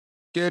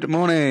Good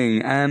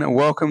morning and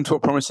welcome to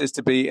what promises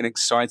to be an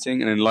exciting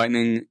and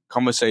enlightening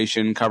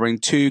conversation covering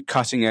two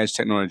cutting-edge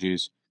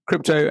technologies,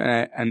 crypto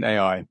and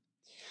AI.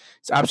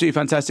 It's absolutely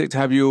fantastic to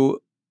have you all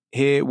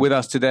here with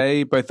us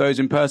today, both those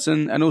in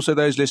person and also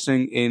those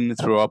listening in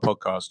through our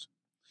podcast.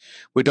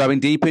 We're diving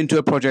deep into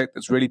a project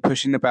that's really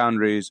pushing the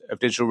boundaries of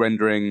digital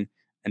rendering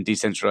and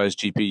decentralized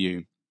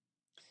GPU.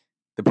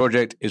 The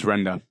project is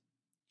Render.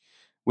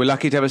 We're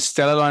lucky to have a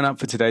stellar lineup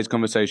for today's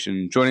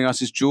conversation. Joining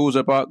us is Jules,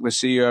 Urbach, the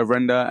CEO of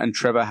Render, and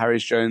Trevor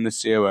Harries-Jones,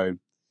 the COO.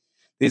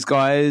 These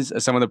guys are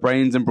some of the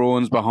brains and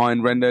brawns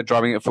behind Render,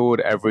 driving it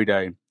forward every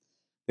day.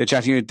 They're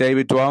chatting with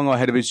David Duong, our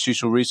head of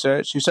institutional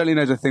research, who certainly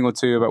knows a thing or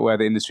two about where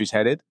the industry's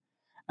headed,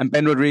 and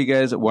Ben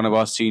Rodriguez, one of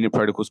our senior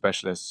protocol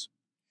specialists.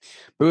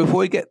 But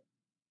before we get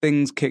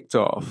things kicked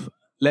off,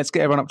 let's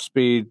get everyone up to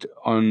speed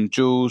on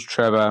Jules,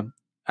 Trevor,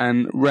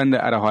 and Render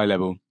at a high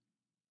level.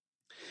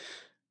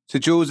 So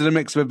Jules is a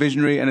mix of a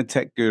visionary and a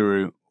tech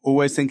guru,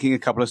 always thinking a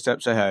couple of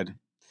steps ahead.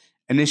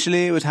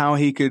 Initially, it was how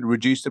he could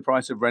reduce the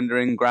price of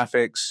rendering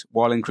graphics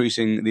while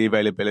increasing the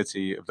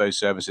availability of those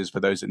services for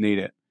those that need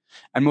it.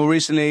 And more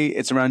recently,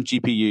 it's around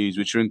GPUs,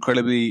 which are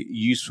incredibly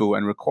useful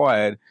and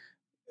required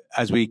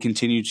as we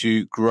continue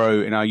to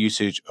grow in our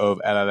usage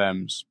of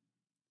LLMs.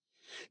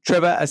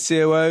 Trevor, as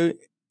COO,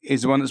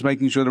 is the one that's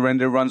making sure the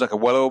Render runs like a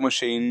well-oiled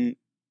machine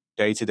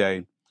day to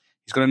day.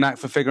 He's got a knack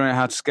for figuring out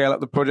how to scale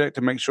up the project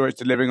and make sure it's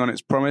delivering on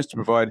its promise to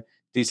provide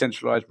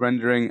decentralized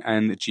rendering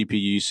and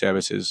GPU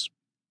services.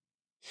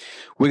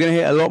 We're going to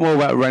hear a lot more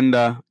about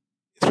Render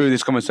through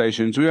this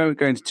conversation, so we won't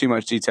go into too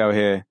much detail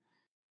here.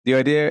 The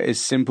idea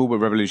is simple but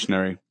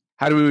revolutionary.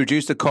 How do we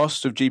reduce the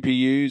cost of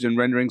GPUs and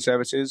rendering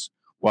services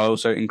while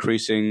also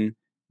increasing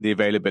the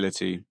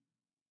availability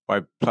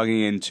by plugging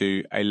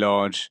into a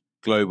large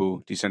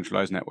global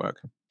decentralized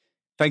network?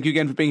 Thank you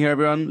again for being here,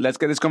 everyone. Let's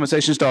get this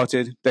conversation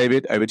started.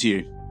 David, over to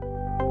you.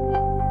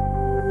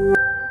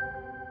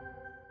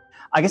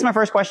 I guess my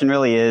first question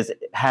really is,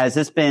 has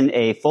this been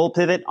a full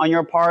pivot on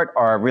your part,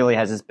 or really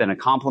has this been a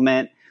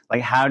complement?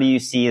 Like, how do you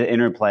see the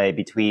interplay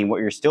between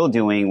what you're still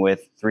doing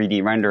with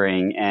 3D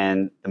rendering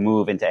and the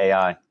move into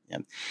AI? Yeah.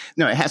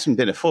 No, it hasn't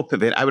been a full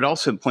pivot. I would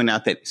also point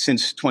out that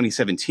since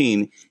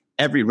 2017,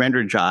 every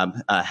render job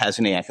has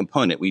an AI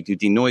component. We do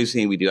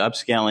denoising, we do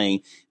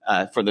upscaling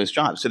for those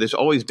jobs. So there's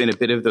always been a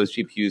bit of those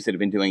GPUs that have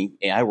been doing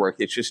AI work.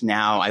 It's just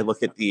now I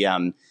look at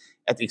the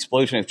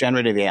explosion of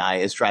generative AI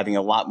is driving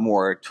a lot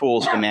more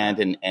tools,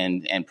 demand,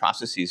 and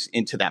processes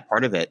into that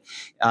part of it.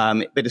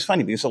 But it's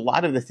funny because a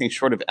lot of the things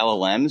short of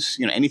LLMs,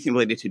 anything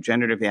related to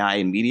generative AI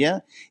and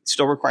media,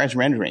 still requires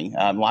rendering.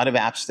 A lot of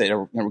apps that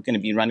are going to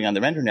be running on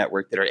the render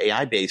network that are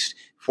AI based,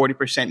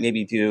 40%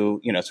 maybe do,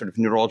 sort of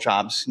neural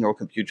jobs, neural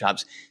compute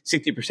jobs.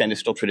 60% is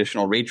still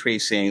traditional ray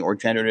tracing or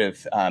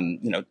generative,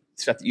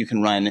 stuff that you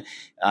can run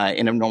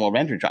in a normal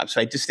render job.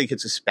 So I just think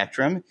it's a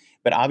spectrum.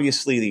 But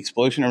obviously, the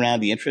explosion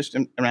around the interest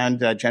around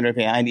generative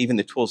AI and even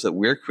the tools that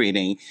we're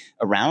creating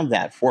around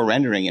that for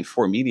rendering and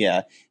for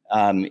media,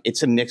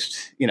 it's a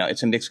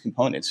mixed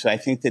component. So I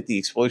think that the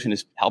explosion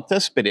has helped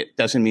us, but it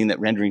doesn't mean that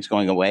rendering is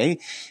going away.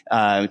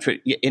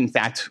 In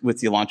fact, with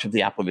the launch of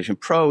the Apple Vision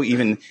Pro,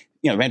 even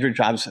render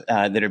jobs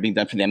that are being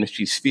done for the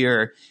MSG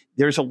Sphere,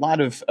 there's a lot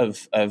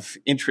of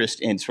interest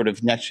in sort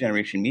of next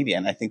generation media.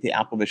 And I think the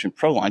Apple Vision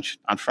Pro launch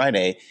on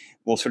Friday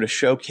will sort of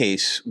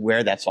showcase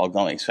where that's all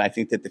going. So I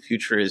think that the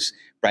future is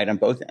bright on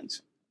both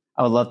ends.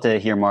 I would love to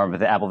hear more about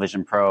the Apple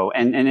Vision Pro.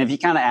 And if you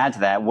kind of add to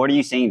that, what are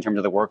you seeing in terms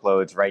of the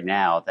workloads right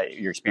now that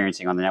you're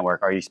experiencing on the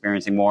network? Are you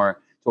experiencing more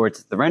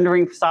towards the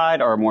rendering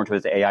side or more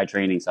towards the AI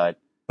training side?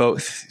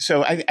 Both.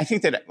 So I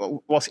think that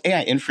whilst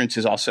AI inference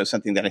is also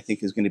something that I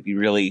think is going to be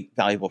really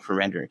valuable for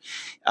render,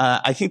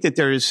 I think that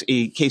there's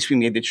a case we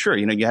made that sure,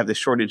 you have the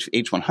shortage of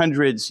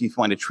H100s. If you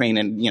want to train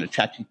in,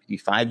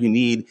 ChatGPT-5, you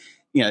need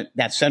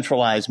that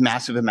centralized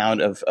massive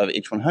amount of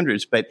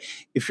H100s. But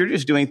if you're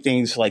just doing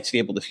things like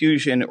stable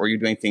diffusion, or you're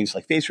doing things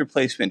like face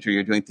replacement, or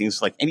you're doing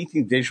things like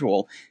anything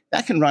visual,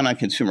 that can run on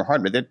consumer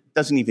hardware. That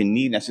doesn't even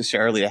need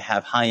necessarily to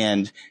have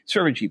high-end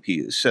server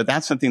GPUs. So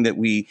that's something that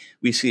we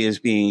see as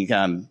being,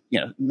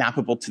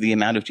 mappable to the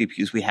amount of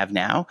GPUs we have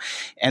now.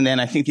 And then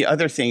I think the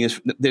other thing is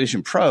the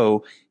Vision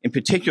Pro, in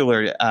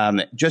particular,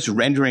 just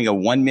rendering a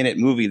 1-minute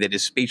movie that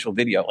is spatial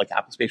video, like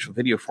Apple spatial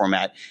video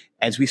format.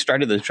 As we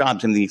started those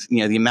jobs, and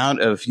the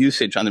amount of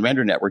usage on the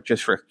render network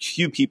just for a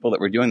few people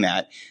that were doing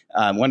that,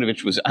 one of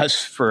which was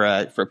us for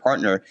a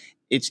partner.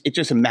 It's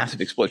just a massive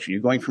explosion.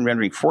 You're going from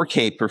rendering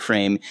 4K per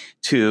frame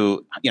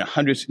to,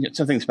 hundreds,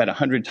 something that's about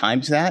 100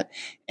 times that.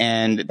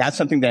 And that's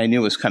something that I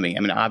knew was coming. I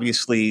mean,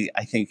 obviously,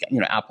 I think,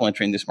 Apple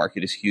entering this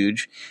market is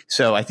huge.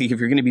 So I think if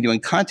you're going to be doing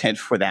content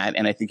for that,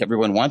 and I think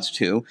everyone wants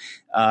to,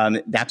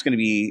 that's going to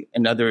be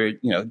another,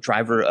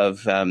 driver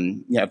of,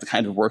 the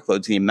kind of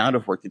workloads, the amount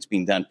of work that's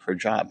being done per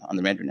job on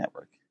the render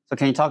network. So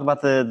can you talk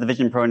about the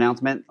Vision Pro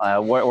announcement?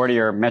 What are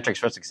your metrics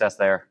for success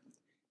there?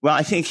 Well,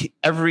 I think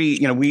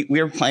we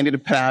are planning to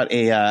put out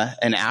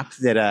an app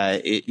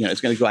that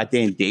is going to go out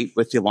day and date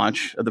with the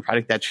launch of the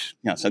product. That's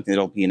something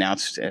that'll be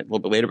announced a little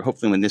bit later, but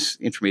hopefully when this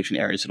information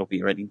airs, it'll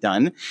be already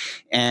done,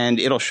 and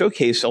it'll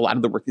showcase a lot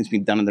of the work that's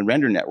being done on the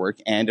Render network,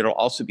 and it'll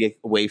also be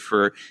a way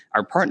for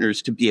our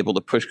partners to be able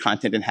to push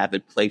content and have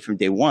it play from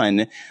day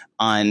one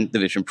on the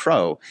Vision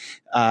Pro.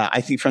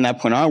 I think from that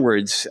point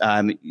onwards,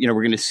 we're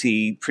going to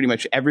see pretty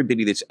much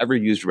everybody that's ever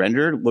used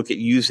Render look at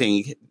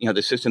using,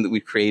 the system that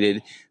we've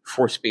created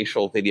for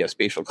spatial video,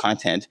 spatial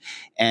content.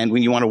 And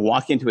when you want to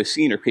walk into a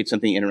scene or create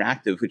something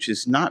interactive, which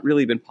has not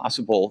really been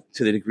possible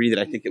to the degree that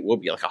I think it will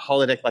be, like a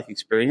holodeck-like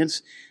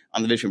experience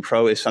on the Vision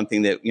Pro is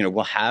something that,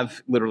 we'll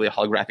have literally a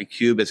holographic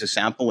cube as a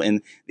sample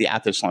in the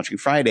app that's launching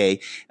Friday.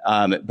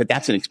 But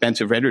that's an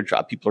expensive render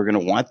job. People are going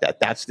to want that.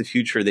 That's the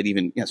future that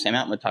even, Sam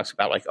Altman talks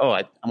about, like,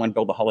 I want to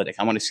build a holodeck.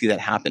 I want to see that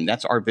happen.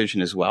 That's our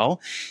vision as well.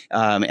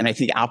 And I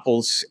think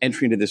Apple's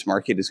entry into this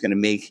market is going to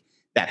make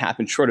that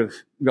happen short of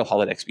real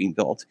holodecks being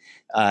built.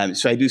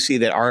 So I do see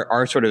that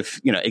our sort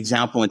of,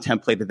 example and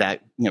template of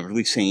that,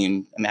 releasing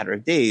in a matter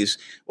of days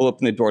will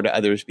open the door to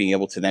others being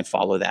able to then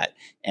follow that.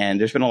 And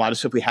there's been a lot of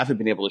stuff we haven't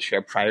been able to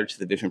share prior to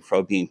the Vision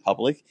Pro being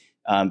public.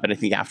 But I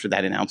think after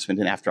that announcement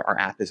and after our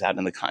app is out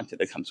and the content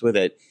that comes with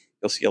it,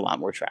 you'll see a lot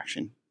more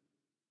traction.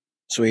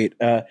 Sweet.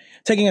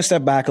 Taking a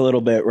step back a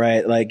little bit,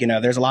 right? Like,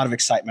 there's a lot of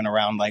excitement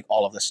around like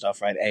all of this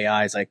stuff, right?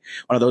 AI is like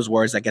one of those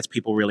words that gets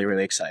people really,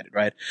 really excited,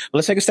 right? But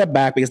let's take a step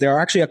back because there are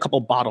actually a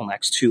couple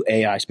bottlenecks to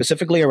AI,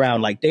 specifically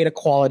around like data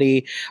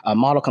quality,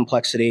 model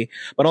complexity,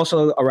 but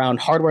also around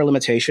hardware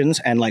limitations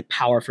and like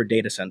power for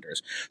data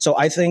centers. So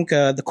I think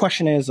the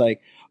question is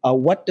like,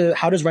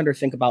 how does Render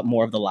think about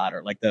more of the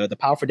latter, like the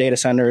power for data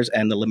centers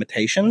and the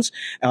limitations,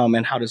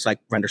 and how does like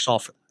Render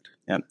solve for that?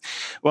 Yeah.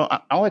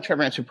 Well, I'll let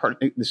Trevor answer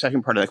the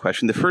second part of that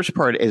question. The first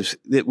part is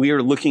that we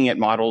are looking at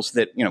models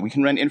that, we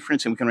can run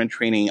inference and we can run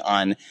training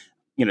on,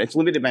 it's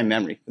limited by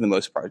memory for the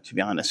most part, to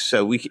be honest.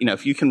 So we,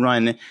 if you can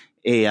run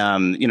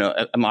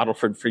a model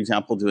for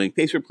example, doing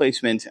face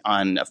replacement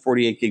on a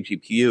 48 gig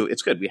GPU,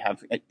 it's good. We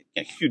have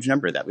a huge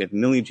number of that. We have 1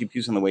 million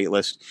GPUs on the wait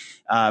list.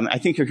 I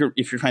think if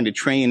you're trying to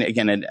train,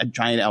 again, a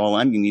giant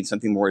LLM, you need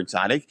something more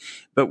exotic.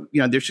 But,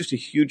 there's just a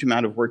huge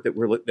amount of work that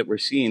we're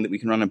seeing that we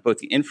can run on both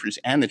the inference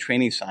and the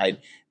training side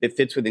that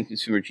fits within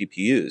consumer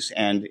GPUs.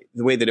 And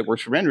the way that it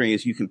works for rendering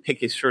is you can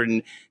pick a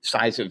certain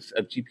size of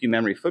GPU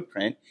memory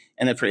footprint.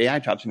 And then for AI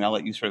jobs, I'll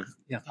let you sort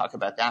of talk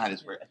about that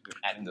as we're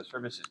adding those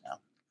services now.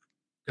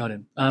 Got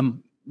it.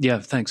 Yeah,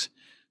 thanks.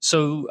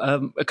 So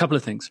a couple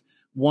of things.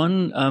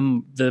 One,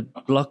 the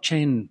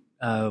blockchain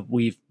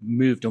we've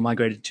moved or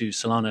migrated to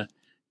Solana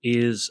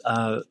is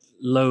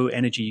low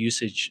energy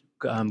usage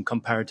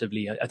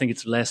comparatively. I think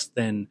it's less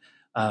than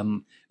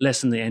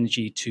the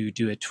energy to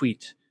do a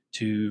tweet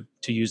to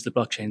use the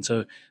blockchain.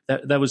 So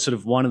that was sort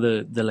of one of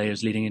the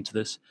layers leading into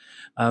this.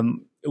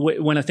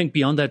 When I think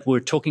beyond that, we're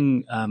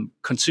talking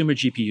consumer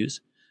GPUs.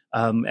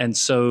 And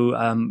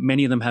so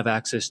many of them have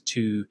access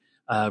to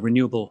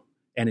renewable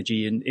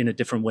energy in a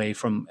different way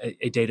from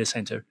a data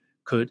center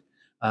could.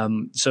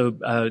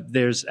 So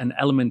there's an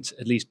element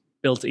at least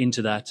built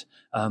into that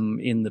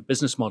in the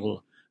business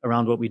model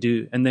around what we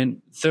do. And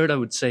then third, I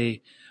would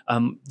say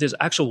there's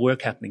actual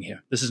work happening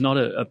here. This is not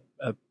a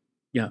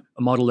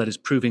model that is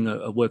proving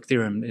a work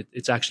theorem.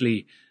 It's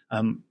actually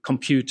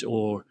compute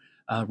or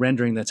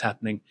rendering that's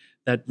happening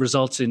that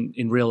results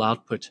in real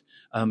output.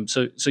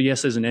 So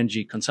yes, there's an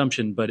energy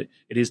consumption, but it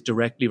is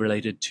directly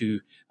related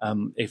to a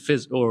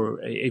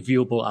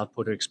viewable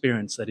output or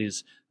experience that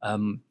is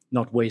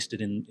not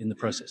wasted in the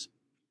process.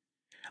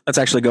 Let's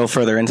actually go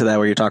further into that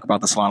where you talk about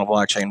the Solana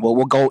blockchain.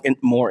 We'll go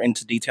more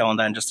into detail on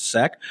that in just a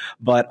sec,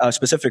 but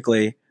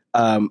specifically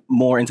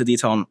more into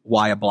detail on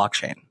why a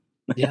blockchain.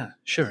 Yeah,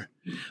 sure.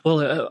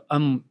 Well,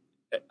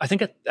 I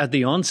think at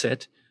the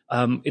onset,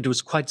 it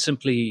was quite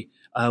simply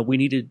we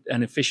needed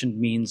an efficient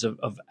means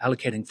of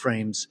allocating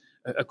frames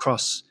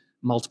across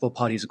multiple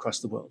parties across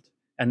the world,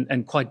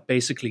 and quite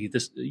basically,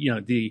 this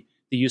the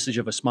usage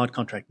of a smart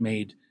contract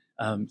made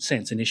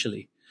sense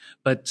initially,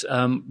 but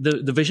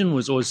the vision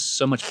was always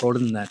so much broader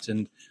than that,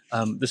 and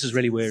this is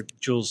really where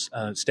Jules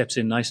steps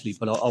in nicely.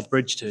 But I'll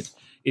bridge to it.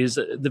 Is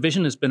the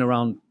vision has been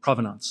around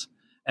provenance,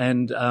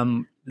 and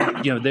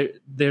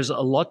there's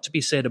a lot to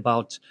be said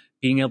about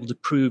being able to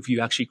prove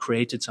you actually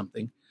created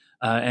something,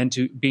 and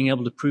to being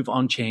able to prove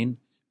on chain,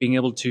 being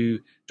able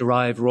to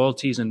derive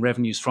royalties and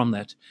revenues from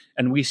that.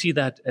 And we see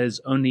that as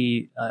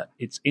only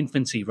its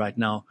infancy right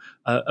now.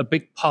 A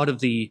big part of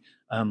the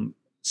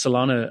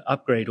Solana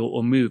upgrade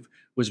or move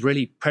was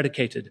really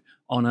predicated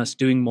on us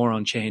doing more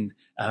on chain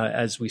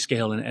as we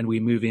scale and we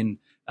move in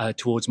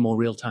towards more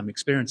real-time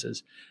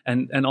experiences.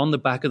 And on the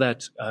back of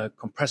that,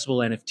 compressible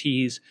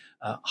NFTs,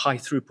 high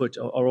throughput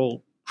are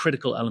all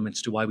critical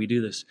elements to why we do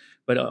this.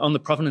 But on the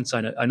provenance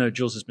side, I know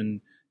Jules has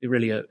been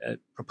really a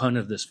proponent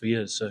of this for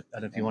years. So I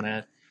don't know if you want to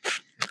add.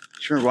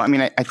 Sure. Well, I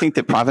mean, I think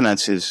that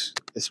provenance is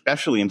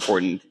especially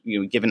important,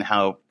 given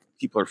how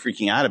people are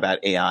freaking out about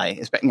AI,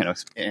 and I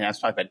was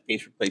talking about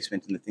face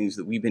replacement and the things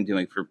that we've been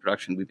doing for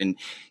production. We've been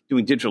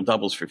doing digital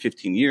doubles for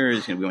 15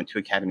 years. We went to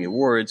Academy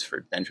Awards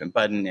for Benjamin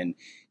Button, and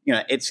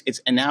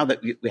and now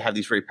that we have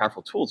these very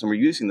powerful tools and we're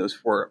using those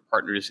for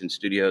partners and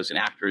studios and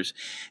actors,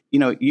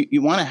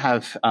 you want to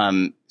have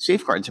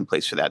safeguards in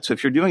place for that. So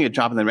if you're doing a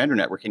job in the render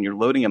network and you're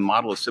loading a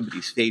model of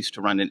somebody's face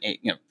to run an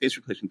face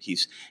replacement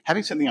piece,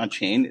 having something on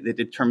chain that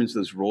determines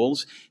those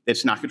roles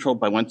that's not controlled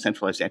by one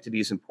centralized entity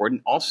is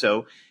important.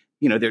 Also,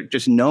 they're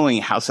just knowing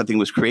how something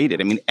was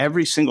created. I mean,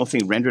 every single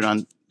thing rendered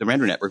on the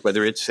render network,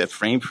 whether it's a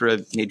frame for a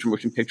major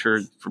motion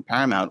picture for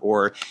Paramount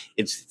or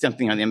it's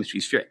something on the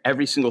MSG Sphere,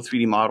 every single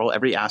 3D model,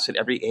 every asset,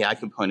 every AI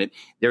component,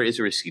 there is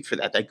a receipt for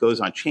that goes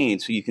on chain,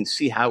 so you can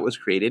see how it was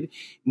created.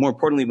 More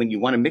importantly, when you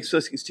want to mix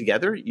those things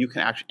together, you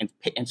can actually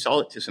and sell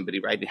it to somebody,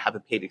 right, and have a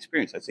paid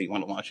experience. Let's say you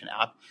want to launch an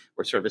app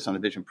or service on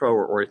the Vision Pro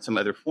or some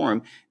other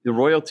form. The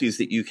royalties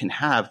that you can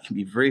have can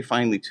be very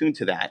finely tuned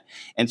to that,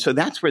 and so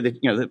that's where the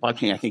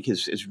blockchain I think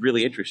is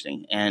really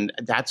interesting, and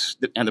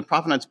the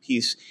provenance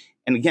piece.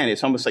 And again,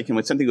 it's almost like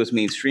when something goes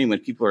mainstream, when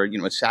people are,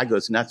 when SAG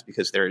goes nuts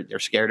because they're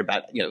scared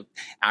about,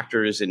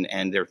 actors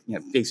and their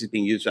faces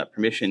being used without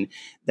permission.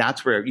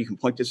 That's where you can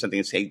point to something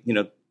and say,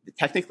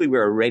 technically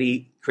we're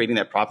already creating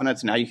that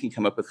provenance. Now you can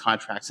come up with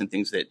contracts and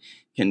things that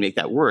can make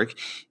that work.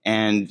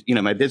 And,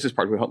 my business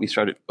partner who helped me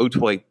start at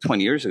Otoy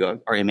 20 years ago,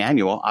 our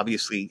Emmanuel,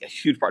 obviously a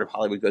huge part of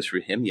Hollywood goes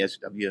through him. He has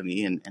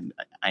WME and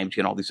IMG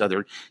and all these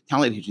other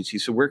talent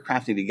agencies. So we're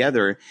crafting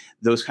together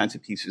those kinds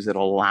of pieces that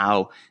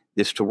allow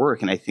this to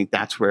work. And I think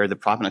that's where the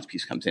provenance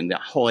piece comes in. The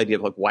whole idea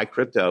of why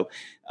crypto?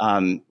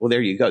 Well,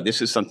 there you go.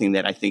 This is something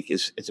that I think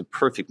is a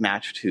perfect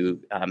match to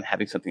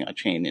having something on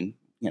chain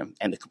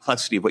and the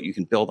complexity of what you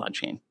can build on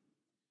chain.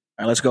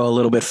 All right, let's go a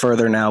little bit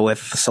further now with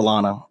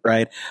Solana,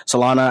 right?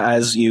 Solana,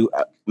 as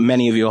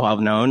many of you have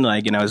known,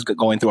 is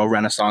going through a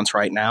renaissance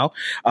right now.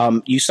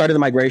 You started the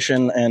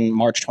migration in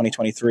March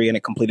 2023 and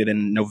it completed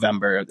in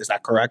November. Is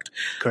that correct?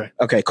 Correct.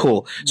 Okay,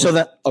 cool. So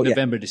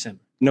November,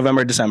 December.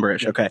 November,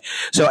 December-ish. Okay.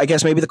 So I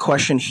guess maybe the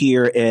question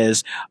here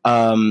is,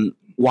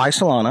 why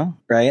Solana,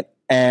 right?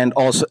 And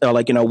also,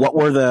 what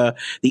were the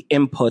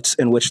inputs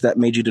in which that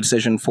made you the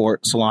decision for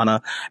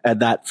Solana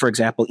that, for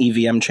example,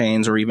 EVM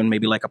chains or even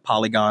maybe like a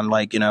Polygon,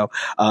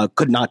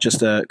 did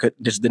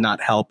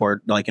not help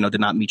or did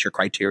not meet your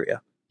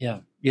criteria?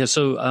 Yeah.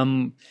 So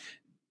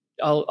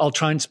I'll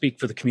try and speak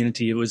for the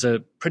community. It was a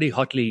pretty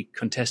hotly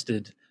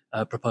contested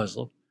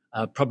proposal,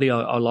 probably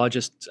our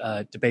largest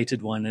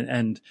debated one,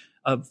 and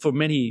for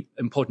many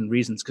important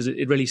reasons, because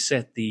it really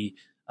set the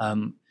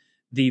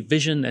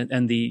vision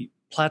and the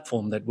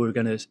platform that we're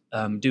going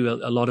to do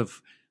a lot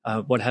of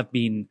what have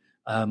been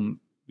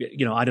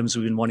items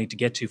we've been wanting to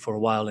get to for a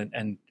while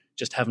and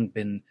just haven't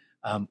been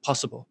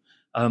possible.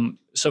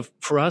 So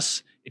for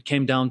us, it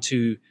came down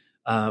to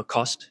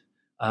cost.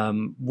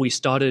 We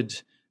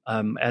started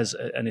as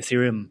an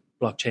Ethereum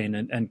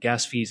blockchain, and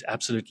gas fees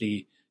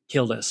absolutely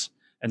killed us.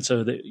 And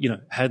so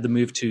had the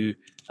move to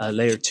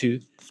layer 2,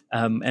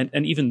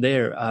 and even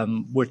there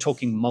we're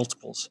talking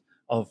multiples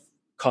of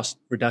cost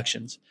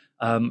reductions.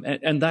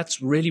 And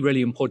that's really,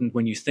 really important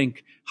when you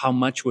think how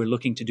much we're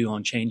looking to do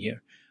on chain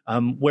here.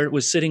 Where it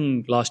was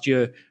sitting last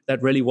year,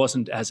 that really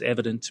wasn't as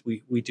evident.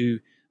 We do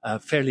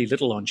fairly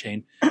little on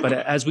chain, but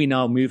as we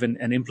now move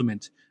and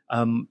implement,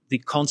 the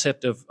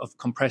concept of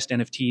compressed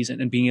NFTs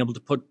and being able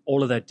to put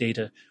all of that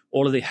data,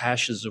 all of the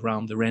hashes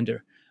around the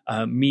render,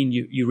 mean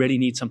you really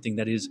need something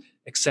that is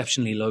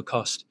exceptionally low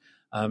cost.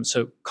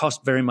 So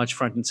cost very much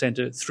front and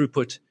center,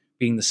 throughput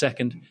being the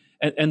second.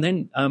 And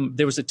then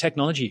there was a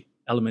technology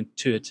element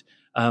to it.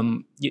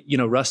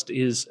 Rust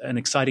is an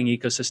exciting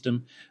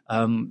ecosystem.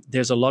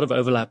 There's a lot of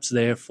overlaps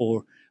there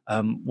for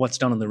what's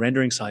done on the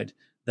rendering side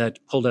that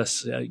pulled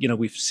us.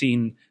 We've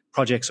seen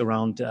projects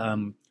around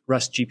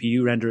Rust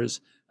GPU renderers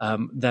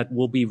that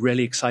will be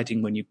really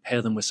exciting when you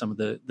pair them with some of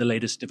the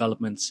latest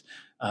developments,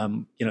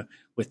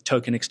 with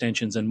token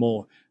extensions and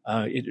more.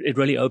 It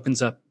really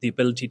opens up the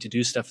ability to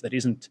do stuff that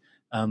isn't,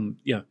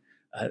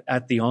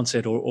 at the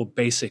onset or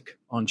basic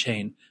on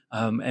chain,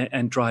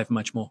 and drive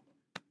much more.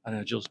 I don't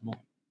know, Jules, more.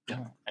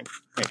 Yeah, I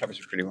think covers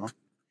it pretty well.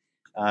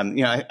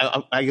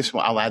 I guess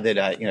I'll add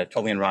that,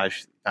 Toby and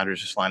Raj,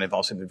 founders of Solana, have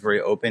also been very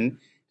open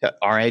to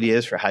our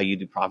ideas for how you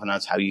do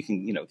provenance, how you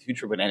can, the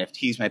future what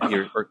NFTs might be,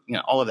 or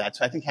all of that.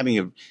 So I think having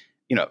a,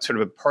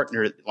 sort of a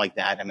partner like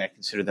that, I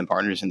consider them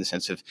partners in the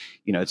sense of,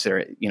 it's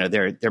their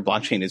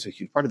blockchain is a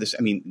huge part of this.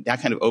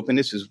 That kind of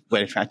openness is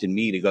what attracted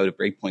me to go to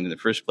Breakpoint in the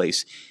first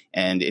place.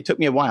 And it took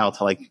me a while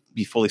to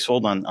be fully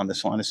sold on the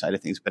Solana side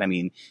of things. But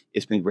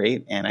it's been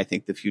great. And I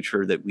think the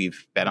future that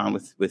we've bet on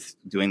with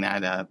doing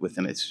that with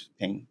them is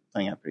playing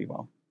out pretty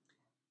well.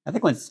 I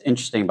think what's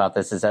interesting about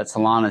this is that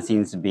Solana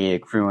seems to be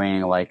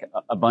accruing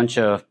a bunch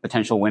of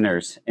potential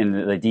winners in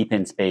the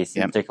DePIN space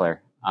in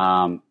particular.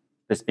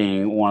 This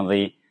being one of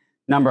the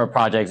number of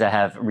projects that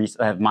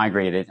have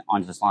migrated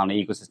onto the Solana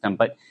ecosystem.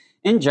 But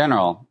in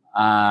general,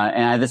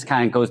 and this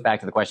kind of goes back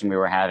to the question we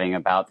were having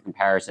about the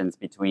comparisons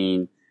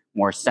between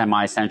more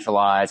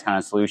semi-centralized kind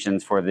of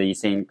solutions for the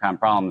same kind of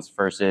problems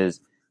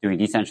versus doing a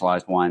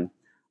decentralized one,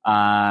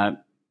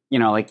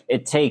 like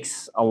it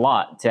takes a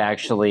lot to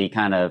actually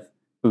kind of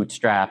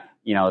bootstrap,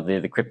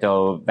 the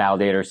crypto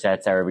validator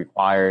sets that are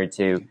required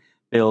to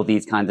build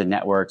these kinds of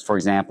networks. For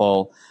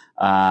example,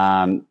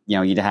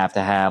 you'd have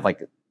to have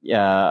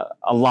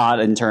a lot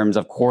in terms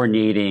of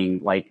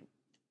coordinating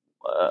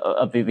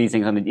of these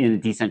things in a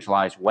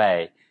decentralized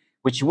way,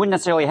 which you wouldn't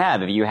necessarily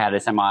have if you had a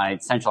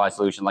semi-centralized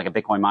solution like a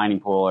Bitcoin mining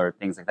pool or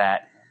things like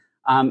that.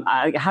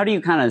 How do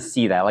you kind of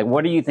see that? Like,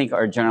 what do you think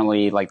are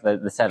generally like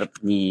the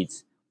setup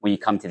needs when you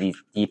come to these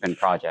DePIN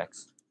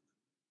projects?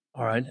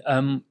 All right.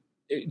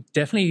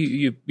 Definitely,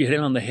 you hit it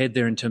on the head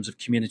there in terms of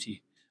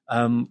community.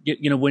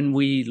 When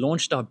we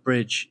launched our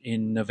bridge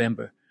in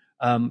November,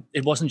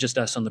 it wasn't just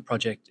us on the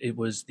project; it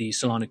was the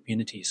Solana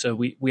community. So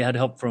we had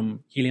help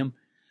from Helium,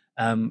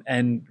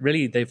 and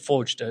really they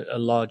forged a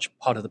large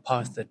part of the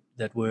path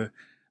that we're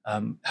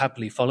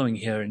happily following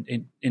here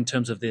in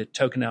terms of the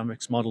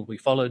tokenomics model we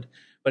followed,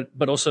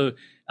 but also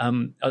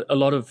a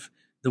lot of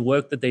the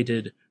work that they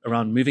did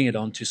around moving it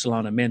on to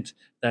Solana meant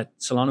that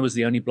Solana was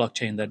the only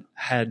blockchain that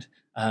had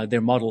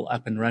their model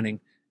up and running,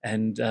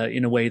 and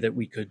in a way that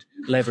we could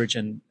leverage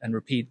and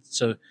repeat.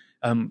 So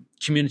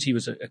community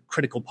was a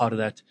critical part of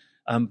that.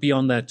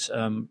 Beyond that,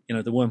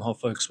 the Wormhole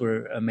folks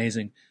were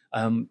amazing.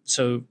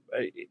 So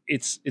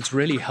it's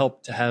really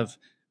helped to have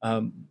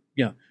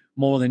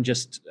more than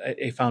just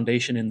a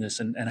foundation in this,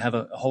 and have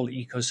a whole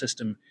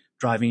ecosystem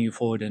driving you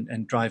forward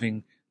and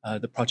driving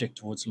the project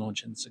towards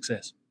launch and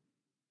success.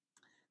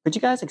 Could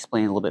you guys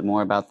explain a little bit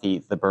more about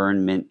the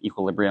burn mint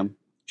equilibrium?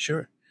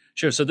 Sure.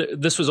 So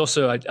this was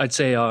also, I'd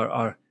say,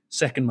 our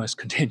second most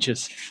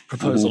contentious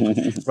proposal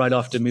right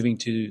after moving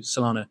to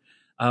Solana.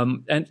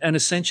 And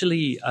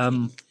essentially,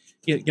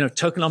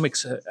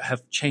 tokenomics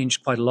have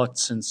changed quite a lot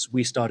since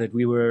we started.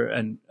 We were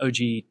an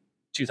OG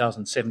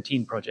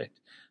 2017 project.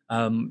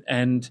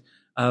 Again,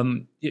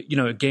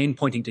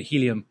 pointing to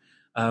Helium,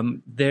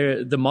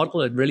 the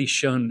model had really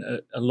shown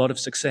a lot of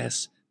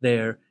success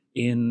there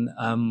in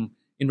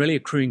really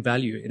accruing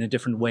value in a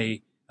different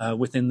way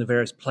within the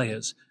various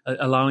players,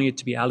 allowing it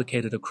to be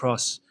allocated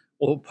across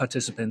all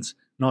participants,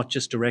 not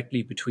just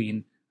directly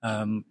between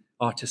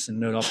artists and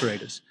node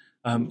operators.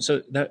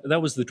 So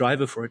that was the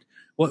driver for it.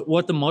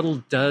 What the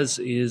model does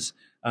is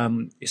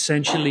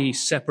essentially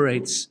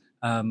separates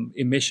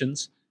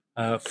emissions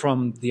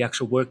from the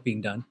actual work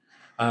being done.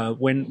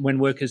 When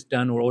work is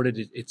done or ordered,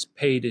 it's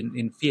paid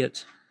in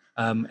fiat,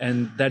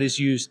 and that is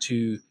used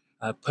to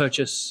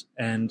purchase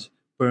and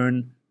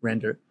burn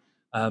render.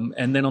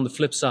 And then on the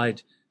flip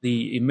side,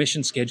 the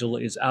emission schedule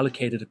is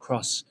allocated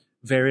across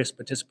various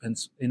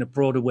participants in a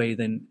broader way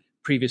than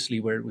previously,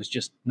 where it was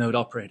just node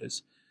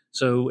operators.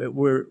 So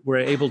we're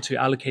able to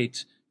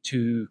allocate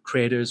to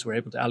creators, we're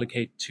able to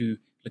allocate to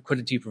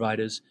liquidity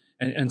providers,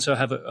 and so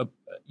have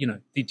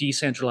the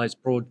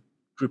decentralized broad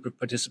group of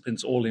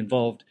participants all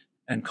involved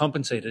and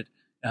compensated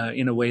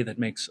in a way that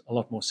makes a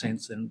lot more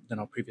sense than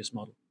our previous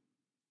model.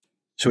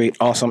 Sweet.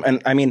 Awesome.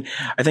 And I mean,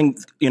 I think,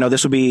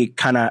 this would be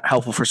kind of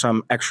helpful for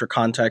some extra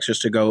context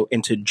just to go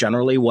into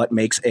generally what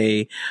makes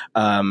a,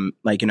 DePIN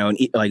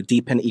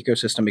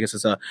ecosystem, because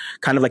it's a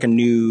kind of like a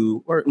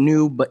new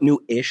but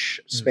new-ish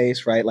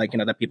space, right?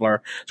 That people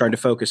are starting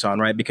to focus on,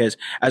 right? Because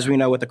as we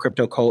know with the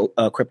crypto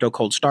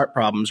cold start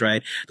problems,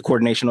 right? The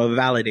coordination of a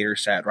validator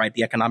set, right?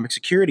 The economic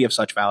security of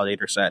such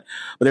validator set.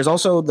 But there's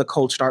also the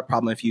cold start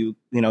problem. If you,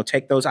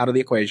 take those out of the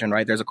equation,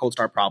 right? There's a cold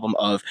start problem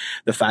of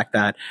the fact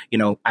that,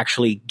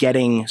 actually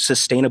getting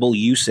sustainable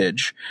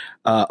usage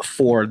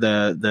for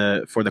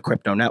the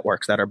crypto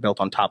networks that are built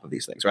on top of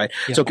these things, right?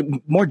 Yeah. So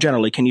more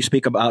generally, can you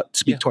speak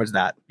towards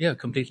that? Yeah,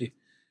 completely.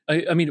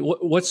 I mean,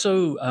 what's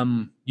so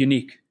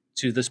unique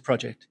to this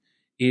project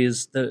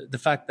is the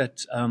fact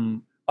that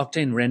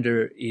Octane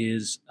Render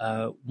is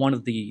one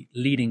of the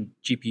leading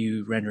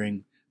GPU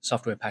rendering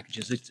software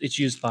packages. It's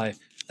used by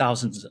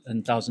thousands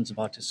and thousands of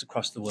artists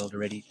across the world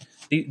already.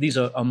 These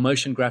are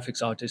motion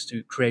graphics artists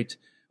who create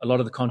a lot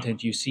of the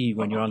content you see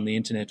when you're on the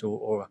internet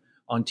or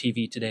on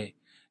TV today.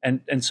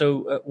 And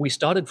so we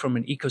started from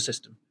an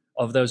ecosystem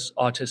of those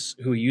artists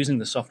who are using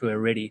the software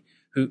already,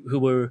 who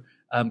were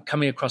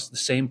coming across the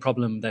same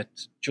problem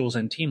that Jules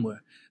and team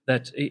were,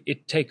 that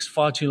it takes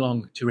far too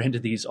long to render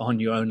these on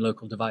your own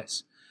local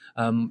device.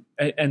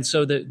 And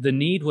so the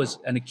need was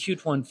an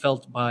acute one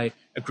felt by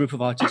a group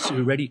of artists who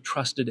already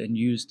trusted and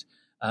used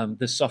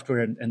this software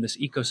and this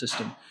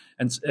ecosystem.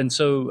 And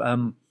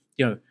so,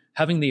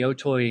 having the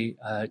Otoy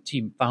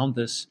team found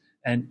this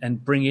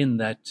and bring in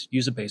that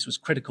user base was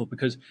critical,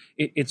 because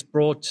it's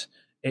brought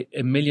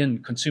a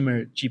million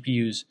consumer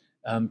GPUs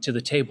to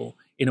the table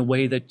in a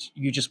way that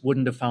you just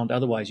wouldn't have found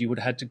otherwise. You would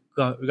have had to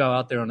go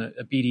out there on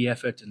a BD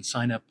effort and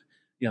sign up,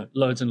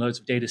 loads and loads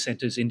of data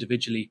centers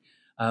individually.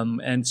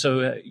 And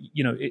so,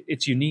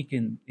 it's unique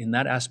in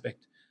that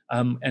aspect,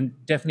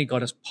 and definitely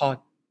got us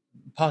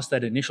past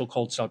that initial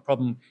cold start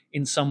problem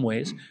in some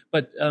ways.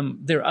 But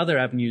there are other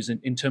avenues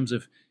in terms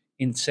of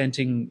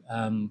incenting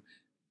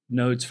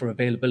nodes for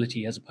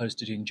availability as opposed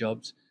to doing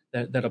jobs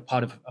that are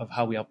part of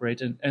how we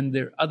operate. And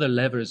there are other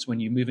levers when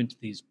you move into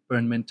these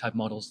burn mint type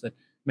models that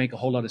make a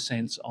whole lot of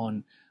sense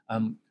on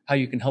how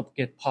you can help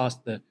get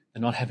past the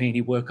not having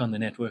any work on the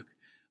network.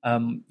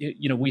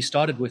 We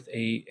started with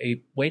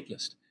a wait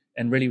list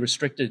and really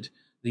restricted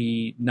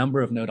the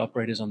number of node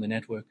operators on the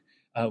network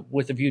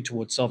with a view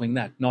towards solving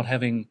that, not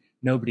having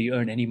nobody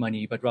earn any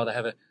money, but rather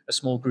have a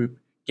small group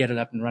get it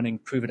up and running,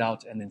 prove it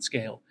out, and then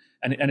scale.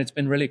 And it's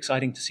been really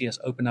exciting to see us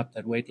open up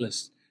that wait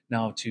list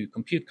now to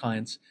compute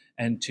clients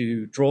and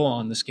to draw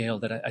on the scale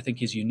that I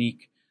think is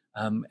unique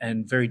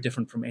and very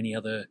different from any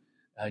other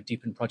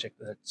DePIN project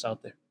that's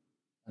out there.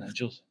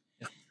 Jules.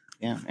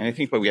 Yeah, and I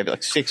think we have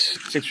like six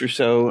or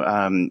so,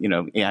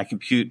 AI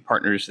compute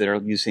partners that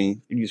are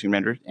using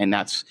Render, and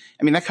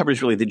that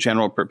covers really the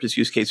general purpose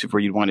use case of where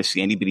you'd want to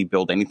see anybody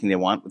build anything they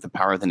want with the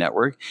power of the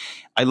network.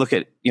 I look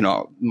at,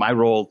 my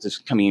role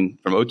just coming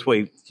from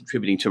Otoy,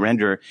 contributing to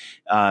Render,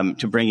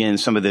 to bring in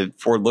some of the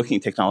forward-looking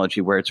technology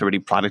where it's already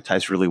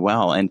productized really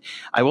well. And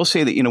I will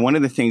say that, one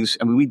of the things,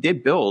 we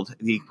did build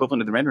the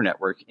equivalent of the Render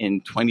network in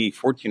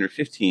 2014 or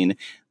 15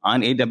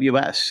 on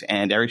AWS.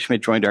 And Eric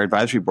Schmidt joined our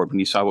advisory board when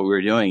he saw what we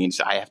were doing and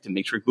said, I have to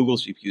make sure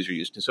Google's GPUs are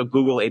used. And so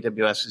Google,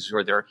 AWS is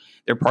where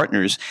they're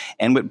partners.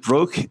 And what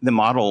broke the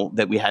model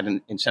that we had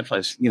in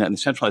centralized, in the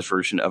centralized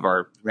version of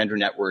our Render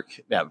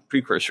network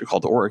precursor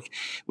called Orc,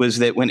 was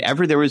that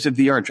whenever there was a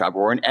VR job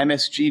or an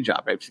MSG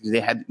job, right, because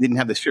they didn't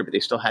have the sphere, but they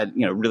still had,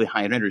 really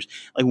high end renders,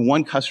 like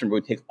one customer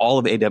would take all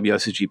of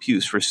AWS's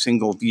GPUs for a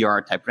single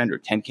VR type render,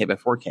 10K by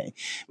 4K.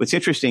 What's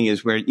interesting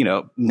is where,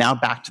 now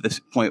back to this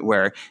point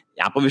where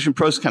Apple Vision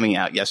Pro is coming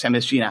out. Yes,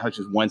 MSG now has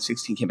just one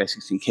 16K by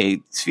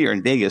 16K sphere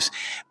in Vegas,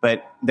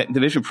 but the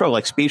Vision Pro,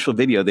 like spatial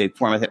video, the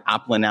format that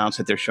Apple announced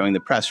that they're showing the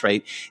press,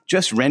 right?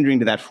 Just rendering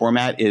to that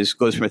format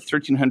goes from a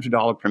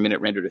 $1,300 per minute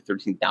render to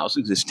 $13,000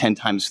 because it's 10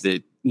 times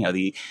the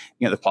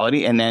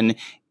quality. And then,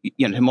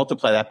 to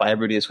multiply that by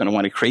everybody that's going to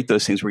want to create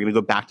those things, we're going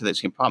to go back to that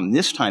same problem.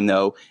 This time,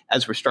 though,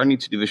 as we're starting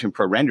to do Vision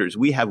Pro renders,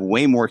 we have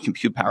way more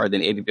compute power than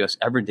AWS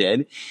ever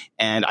did.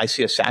 And I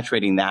see us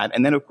saturating that.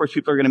 And then, of course,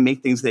 people are going to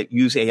make things that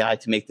use AI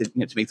to make to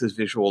make those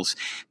visuals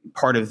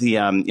part of the,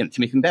 to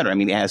make them better.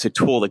 As a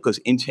tool that goes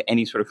into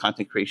any sort of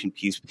content creation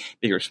piece,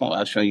 big or small. I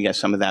was showing you guys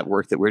some of that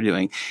work that we're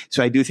doing.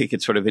 So I do think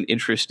it's sort of an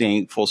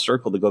interesting full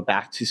circle to go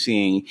back to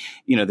seeing,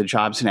 the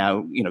jobs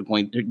now,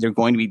 they're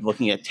going to be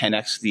looking at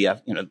 10x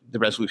the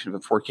resolution of a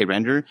 4K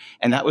render.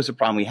 And that was the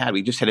problem we had.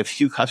 We just had a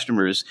few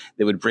customers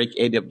that would break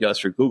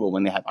AWS or Google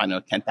when they had,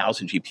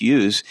 10,000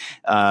 GPUs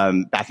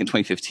back in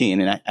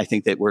 2015. And I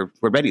think that we're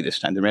ready this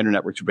time. The Render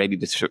network's ready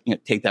to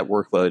take that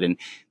workload. And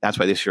that's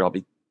why this year I'll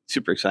be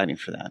super exciting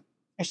for that.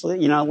 Actually,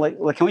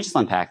 can we just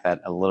unpack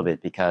that a little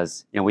bit?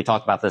 Because, we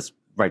talked about this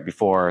right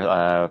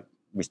before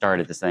we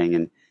started this thing.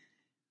 And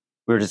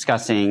we were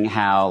discussing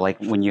how, like,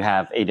 when you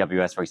have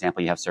AWS, for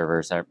example, you have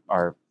servers that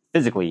are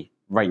physically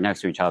right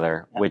next to each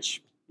other,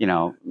 which,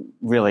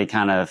 really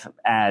kind of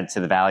add to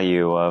the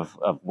value of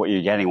what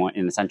you're getting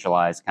in a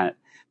centralized kind of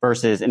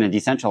versus in a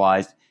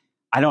decentralized.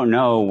 I don't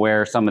know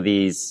where some of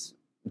these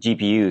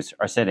GPUs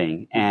are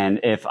sitting. And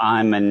if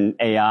I'm an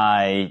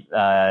AI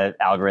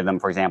algorithm,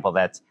 for example,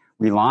 that's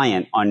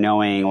reliant on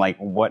knowing like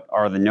what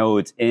are the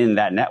nodes in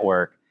that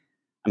network,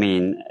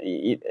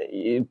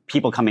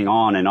 people coming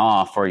on and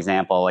off, for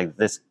example, like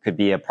this could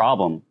be a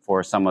problem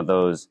for some of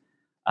those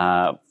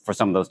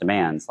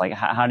demands. Like,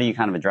 how do you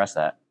kind of address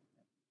that?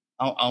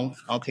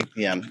 I'll take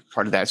the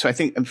part of that. So I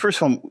think,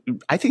 first of all,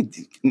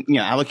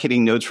 allocating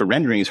nodes for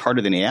rendering is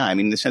harder than AI.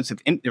 In the sense of,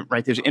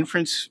 there's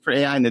inference for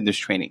AI and then there's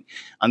training.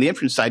 On the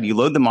inference side, you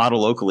load the model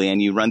locally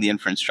and you run the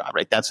inference job,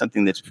 right? That's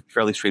something that's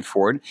fairly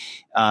straightforward.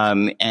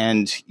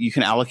 And you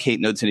can allocate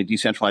nodes in a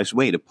decentralized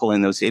way to pull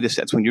in those data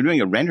sets. When you're doing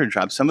a render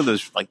job, some of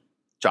those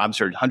jobs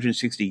are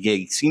 160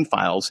 gig scene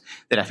files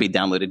that have to be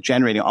downloaded,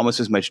 generating almost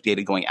as much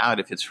data going out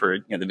if it's for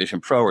the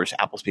Vision Pro or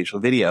Apple Spatial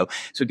Video.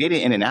 So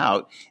data in and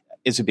out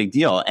is a big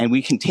deal. And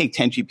we can take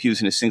 10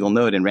 GPUs in a single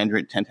node and render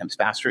it 10 times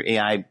faster.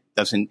 AI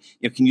doesn't,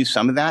 can use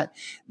some of that.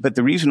 But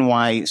the reason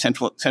why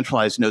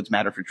centralized nodes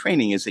matter for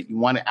training is that you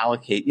want to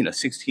allocate,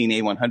 16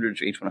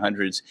 A100s or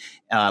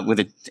H100s with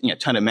a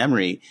ton of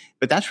memory.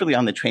 But that's really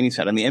on the training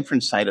side. On the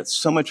inference side, it's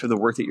so much of the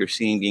work that you're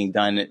seeing being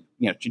done,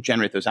 to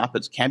generate those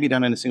outputs can be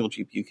done on a single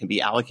GPU, can be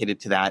allocated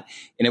to that,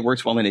 and it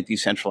works well in a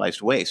decentralized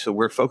way. So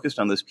we're focused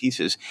on those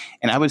pieces.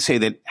 And I would say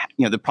that,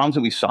 the problems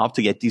that we solve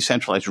to get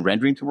decentralized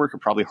rendering to work are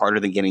probably harder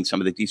than getting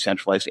some of the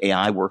decentralized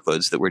AI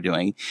workloads that we're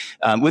doing.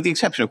 With the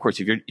exception, of course,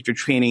 if you're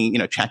training,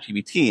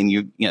 ChatGPT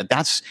and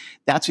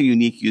that's a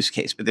unique use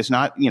case, but there's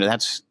not,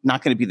 that's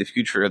not going to be the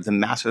future of the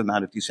massive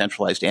amount of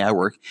decentralized AI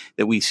work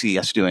that we see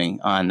us doing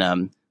on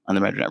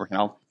the Render network.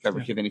 And Trevor,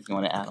 if you have anything you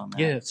want to add on that.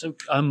 Yeah. So,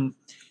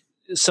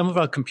 some of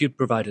our compute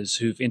providers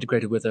who've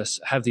integrated with us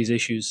have these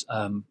issues.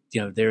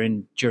 They're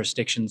in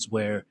jurisdictions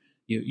where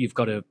you've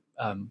got to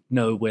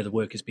know where the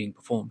work is being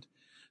performed.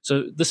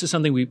 So this is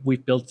something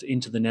we've built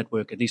into the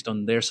network, at least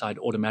on their side,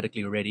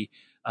 automatically already.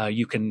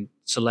 You can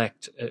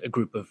select a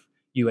group of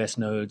US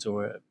nodes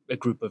or a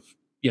group of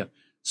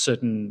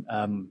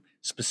certain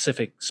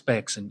specific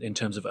specs in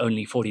terms of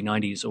only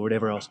 4090s or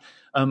whatever else.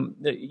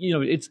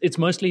 It's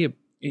mostly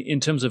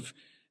in terms of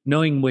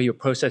knowing where you're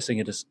processing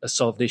it is a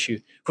solved issue.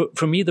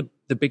 For me,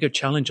 the bigger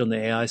challenge on the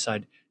AI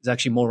side is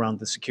actually more around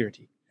the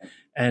security.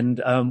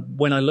 And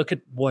when I look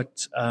at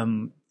what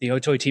the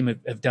Otoy team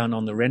have done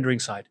on the rendering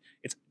side,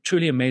 it's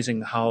truly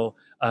amazing how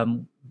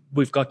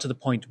we've got to the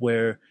point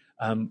where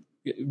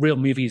real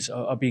movies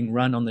are being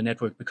run on the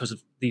network because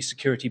of the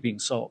security being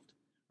solved,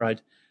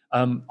 right?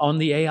 On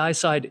the AI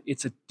side,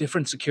 it's a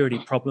different security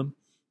problem.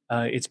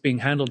 It's being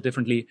handled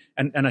differently.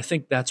 And I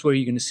think that's where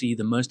you're going to see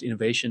the most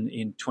innovation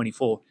in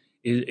 24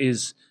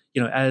 is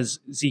as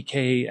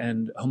ZK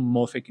and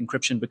homomorphic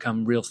encryption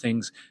become real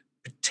things,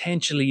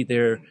 potentially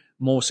there are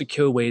more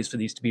secure ways for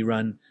these to be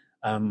run,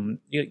 and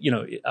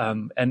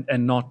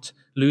not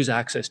lose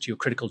access to your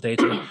critical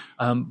data.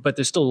 But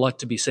there's still a lot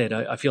to be said.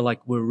 I feel like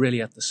we're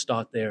really at the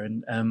start there,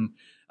 and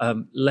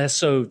less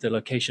so the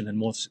location and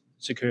more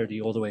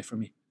security all the way from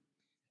me.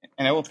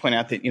 And I will point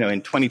out that,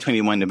 in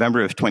 2021,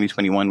 November of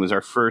 2021 was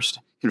our first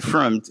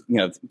confirmed,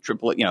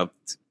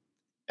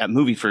 a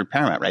movie for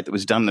Paramount, right? That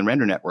was done on the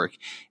Render network,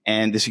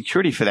 and the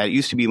security for that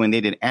used to be when they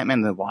did Ant-Man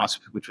and the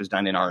Wasp, which was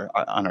done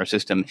on our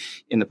system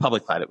in the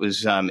public cloud. It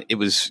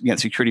was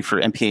security for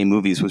MPA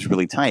movies was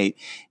really tight,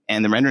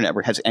 and the Render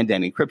network has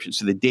end-to-end encryption.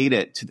 So the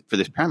data for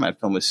this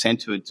Paramount film was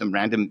sent to some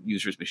random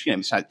user's machine. I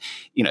mean, it's not,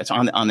 it's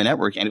on the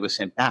network, and it was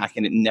sent back,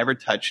 and it never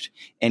touched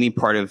any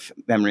part of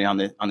memory on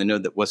the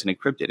node that wasn't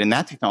encrypted. And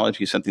that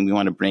technology is something we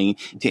want to bring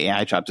to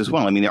AI jobs as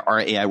well. I mean, there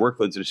are AI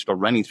workloads that are still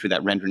running through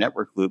that Render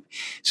network loop,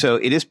 so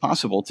it is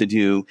possible to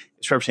do,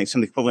 as Trevor saying,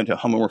 something equivalent to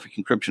homomorphic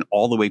encryption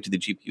all the way to the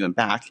GPU and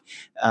back.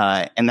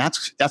 And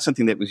that's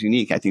something that was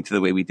unique, I think, to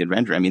the way we did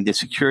Render. I mean, the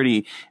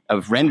security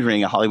of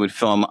rendering a Hollywood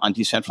film on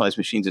decentralized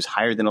machines is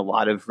higher than a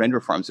lot of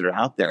render farms that are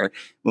out there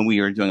when we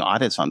are doing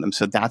audits on them.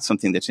 So that's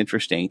something that's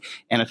interesting.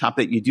 And on top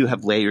of that, you do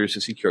have layers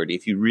of security.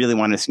 If you really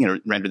want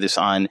to, render this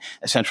on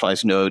a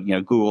centralized node,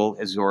 Google,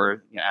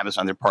 Azure,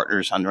 Amazon, they're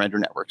partners on the Render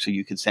network, so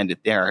you could send it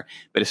there,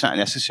 but it's not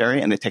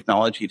necessary. And the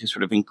technology to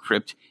sort of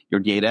encrypt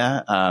your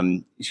data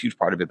is a huge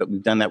part of it. But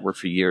we've done that work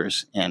for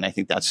years, and I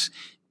think that's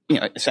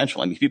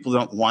essential. I mean, people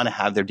don't want to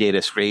have their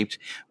data scraped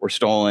or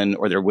stolen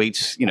or their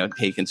weights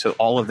taken. So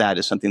all of that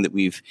is something that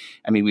we've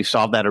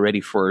solved that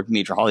already for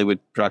major Hollywood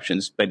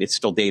productions, but it's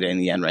still data in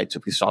the end, right? So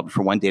if we solve it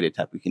for one data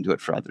type, we can do it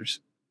for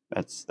others.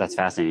 That's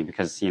fascinating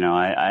because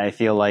I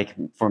feel like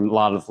for a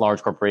lot of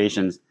large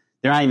corporations,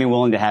 they're not even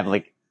willing to have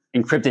like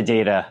encrypted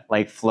data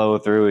like flow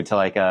through to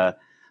like an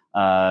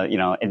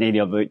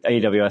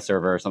AWS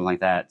server or something like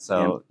that.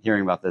 So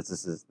hearing about this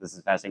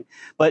is fascinating.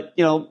 But,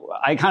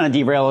 I kind of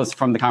derailed us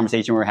from the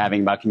conversation we were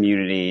having about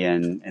community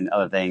and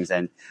other things.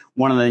 And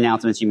one of the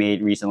announcements you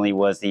made recently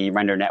was the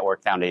Render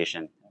Network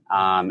Foundation.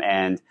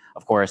 And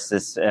of course,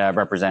 this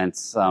represents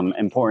some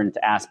important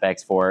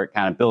aspects for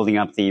kind of building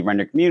up the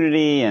Render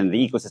community and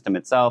the ecosystem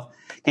itself.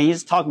 Can you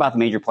just talk about the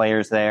major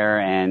players there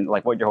and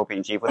like what you're hoping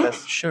to achieve with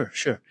this? Sure.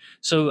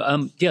 So,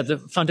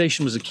 the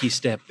foundation was a key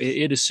step.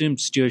 It assumed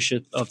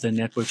stewardship of the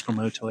networks from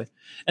Otoy.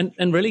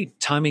 And really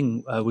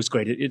timing was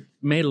great. It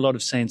made a lot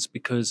of sense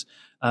because,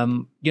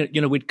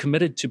 we'd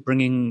committed to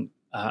bringing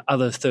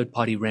other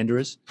third-party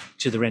renderers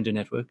to the Render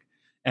network,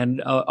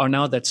 and are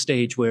now at that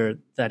stage where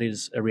that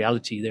is a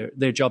reality.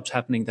 There are jobs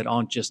happening that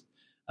aren't just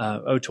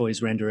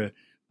Otoy's renderer,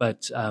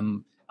 but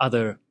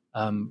other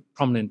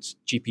prominent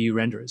GPU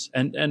renderers.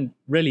 And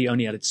really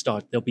only at its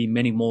start. There'll be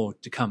many more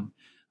to come.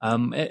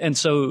 And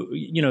so,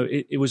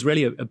 it was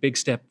really a big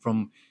step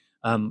from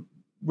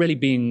really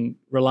being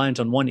reliant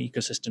on one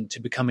ecosystem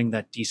to becoming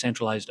that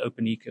decentralized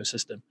open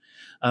ecosystem.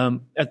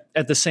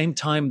 At the same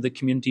time, the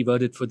community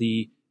voted for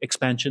the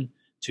expansion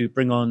to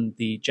bring on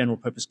the general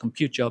purpose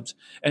compute jobs.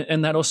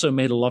 And that also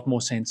made a lot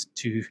more sense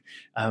to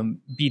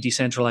be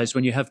decentralized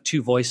when you have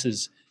two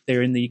voices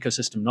there in the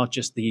ecosystem, not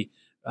just the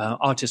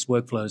artist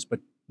workflows, but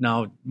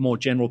now more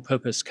general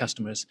purpose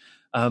customers.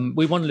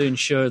 We wanted to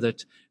ensure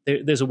that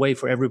there's a way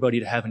for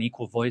everybody to have an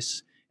equal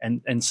voice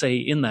and say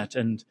in that.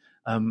 And,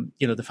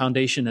 the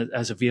foundation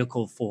as a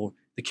vehicle for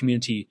the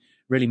community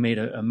really made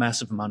a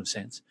massive amount of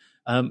sense.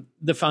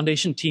 The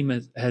foundation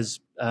team has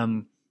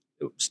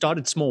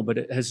started small, but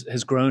it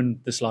has grown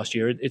this last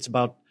year. It's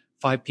about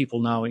 5 people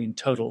now in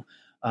total.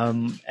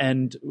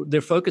 And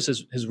their focus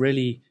has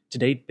really to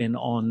date been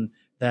on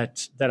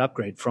that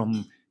upgrade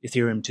from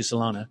Ethereum to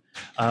Solana.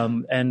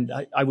 And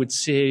I would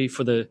say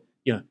for the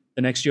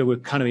next year, we're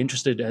kind of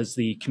interested as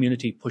the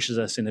community pushes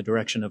us in the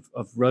direction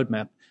of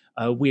roadmap.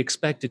 We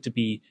expect it to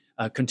be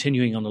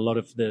continuing on a lot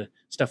of the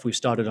stuff we've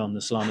started on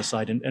the Solana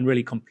side and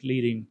really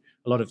completing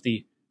a lot of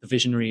the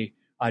visionary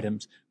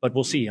items, but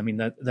we'll see. I mean,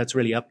 that's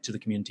really up to the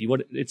community.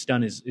 What it's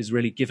done is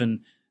really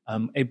given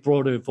a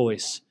broader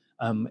voice,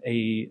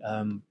 a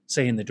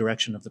say in the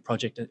direction of the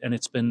project, and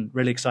it's been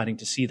really exciting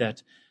to see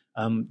that.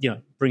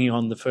 Bringing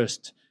on the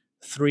first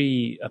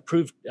 3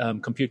 approved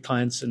compute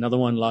clients, another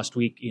one last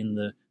week in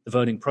the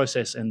voting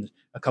process, and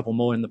a couple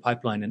more in the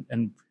pipeline,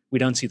 and we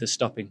don't see this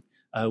stopping.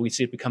 We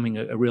see it becoming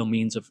a real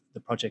means of the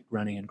project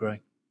running and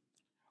growing.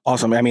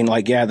 Awesome. I mean,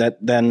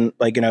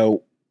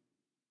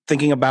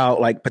 thinking about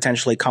like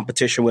potentially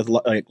competition with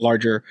like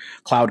larger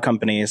cloud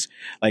companies,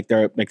 like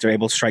they're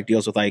able to strike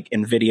deals with like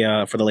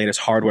NVIDIA for the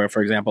latest hardware,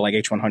 for example, like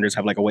H100s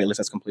have like a waitlist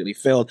that's completely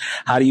filled.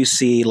 How do you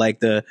see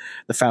like the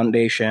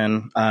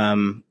foundation,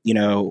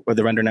 or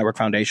the Render Network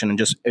Foundation and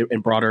just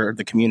in broader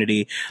the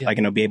community,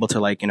 be able to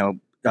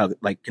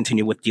like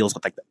continue with deals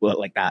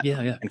like that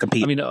and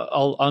compete? I mean,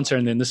 I'll answer,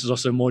 and then this is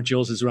also more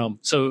Jules' realm.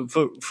 So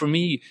for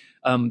me,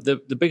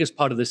 the biggest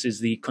part of this is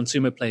the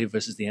consumer play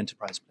versus the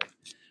enterprise play.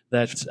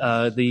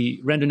 That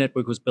the Render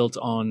Network was built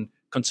on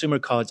consumer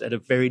cards at a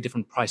very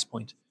different price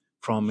point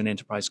from an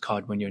enterprise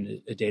card when you're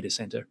in a data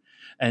center.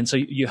 And so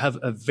you have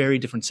a very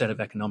different set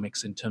of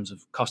economics in terms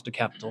of cost of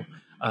capital.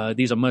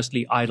 These are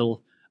mostly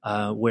idle,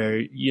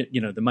 where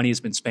the money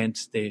has been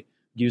spent. They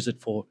use it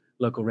for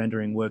local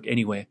rendering work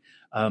anyway.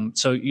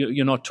 So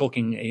you're not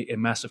talking a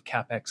massive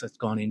capex that's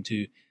gone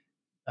into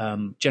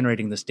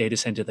generating this data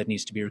center that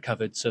needs to be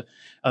recovered. So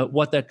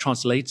what that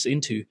translates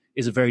into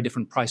is a very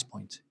different price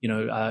point.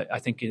 I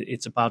think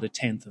it's about a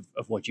tenth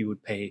of what you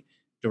would pay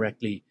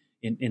directly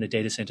in a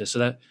data center.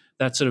 So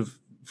that's sort of,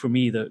 for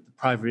me, the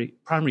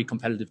primary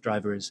competitive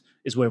driver is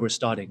where we're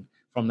starting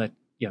from, that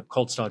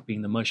cold start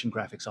being the motion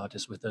graphics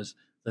artist with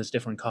those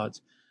different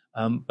cards.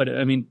 But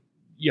I mean,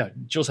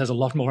 Jules has a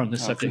lot more on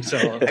this subject,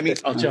 so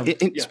I'll jump.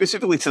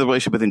 Specifically to the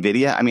relationship with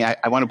NVIDIA, I mean,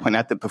 I want to point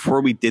out that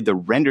before we did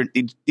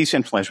the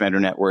decentralized Render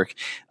Network,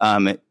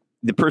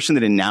 the person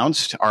that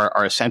announced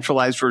our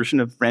centralized version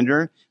of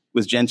Render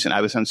was Jensen.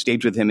 I was on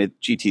stage with him at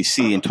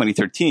GTC in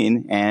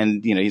 2013,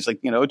 and he's like,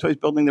 Otoy's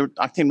building the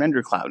Octane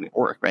Render Cloud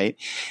org, right?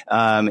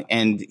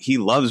 And he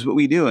loves what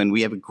we do, and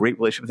we have a great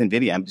relationship with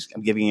NVIDIA.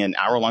 I'm giving an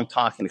hour-long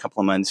talk in a couple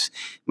of months,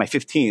 my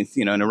 15th,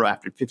 in a row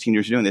after 15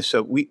 years of doing this.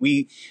 So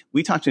we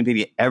talk to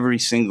NVIDIA every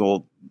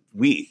single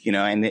week,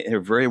 and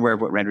they're very aware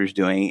of what Render is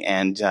doing,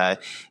 and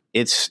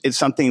it's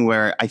something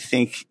where I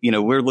think,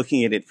 we're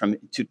looking at it from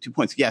two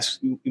points. Yes,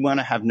 you want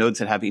to have nodes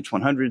that have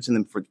H100s in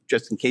them for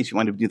just in case you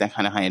want to do that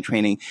kind of high-end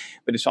training.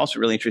 But it's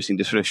also really interesting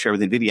to sort of share with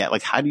NVIDIA,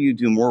 like, how do you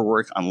do more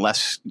work on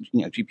less,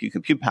 GPU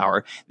compute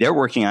power? They're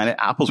working on it.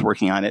 Apple's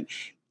working on it.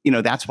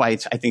 That's why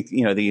I think,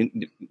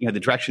 the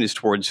direction is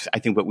towards, I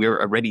think,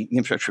 the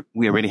infrastructure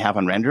we already have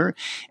on Render.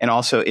 And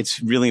also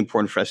it's really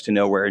important for us to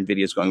know where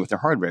NVIDIA is going with their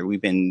hardware.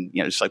 We've been,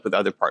 just like with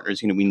other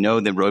partners, we know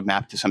the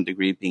roadmap to some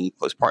degree, being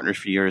close partners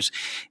for years.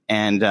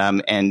 And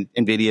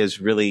NVIDIA is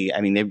really,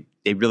 I mean,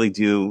 they really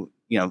do,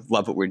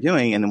 love what we're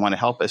doing and they want to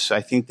help us. So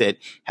I think that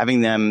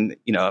having them,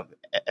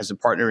 as a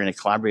partner and a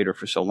collaborator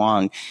for so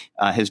long,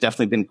 has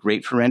definitely been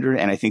great for Render.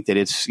 And I think that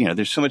it's,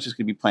 there's so much that's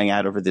going to be playing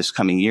out over this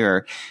coming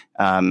year.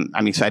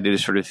 I'm excited to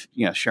sort of,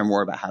 share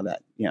more about how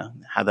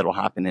that'll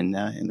happen in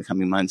the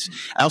coming months.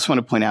 I also want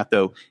to point out,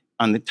 though,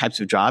 on the types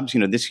of jobs,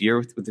 this year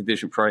with the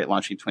Vision Pro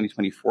launching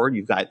 2024,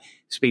 you've got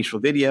spatial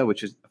video,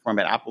 which is a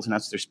format Apple's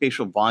announced. There's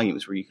spatial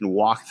volumes where you can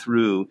walk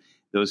through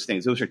those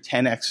things. Those are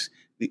 10x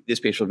the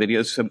spatial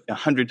videos, so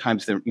 100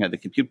 times the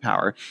compute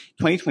power.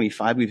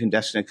 2025, we've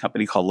invested in a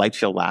company called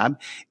Lightfield Lab.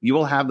 You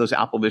will have those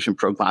Apple Vision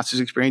Pro glasses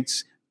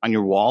experience on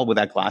your wall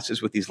without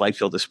glasses with these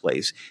Lightfield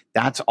displays.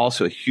 That's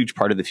also a huge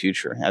part of the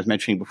future. As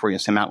mentioning before,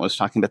 Sam Mountain was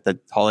talking about the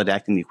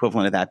holodeck and the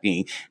equivalent of that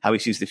being how he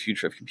sees the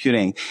future of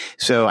computing.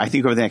 So I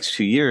think over the next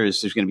 2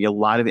 years, there's going to be a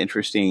lot of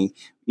interesting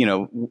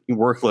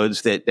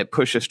workloads that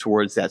push us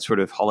towards that sort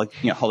of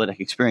holodeck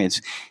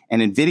experience.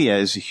 And NVIDIA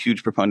is a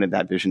huge proponent of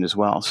that vision as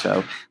well.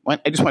 So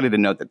I just wanted to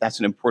note that that's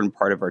an important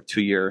part of our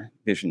 2-year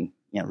vision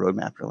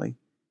roadmap, really.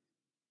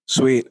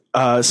 Sweet.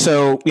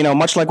 So,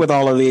 much like with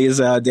all of these,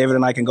 David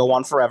and I can go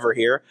on forever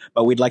here,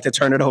 but we'd like to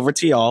turn it over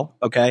to y'all,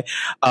 okay,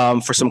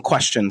 for some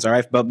questions, all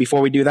right? But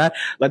before we do that,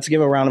 let's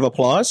give a round of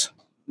applause.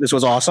 This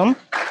was awesome.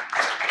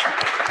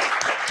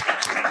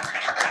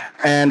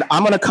 And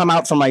I'm going to come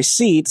out from my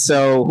seat,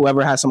 so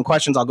whoever has some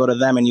questions, I'll go to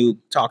them and you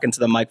talk into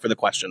the mic for the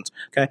questions,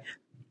 okay?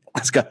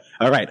 Let's go.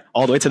 All right,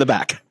 all the way to the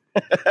back.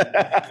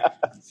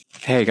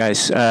 Hey,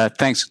 guys.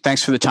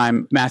 Thanks for the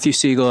time. Matthew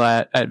Siegel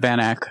at Van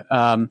Eck.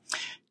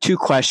 2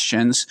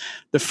 questions.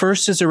 The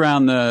first is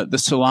around the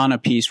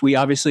Solana piece. We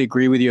obviously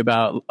agree with you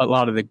about a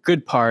lot of the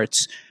good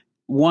parts.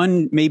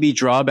 One maybe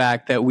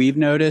drawback that we've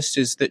noticed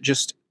is that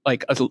just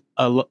like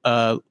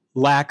a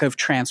lack of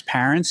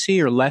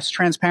transparency or less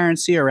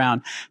transparency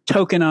around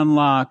token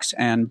unlocks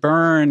and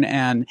burn.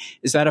 And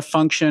is that a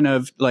function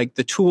of like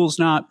the tools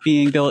not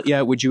being built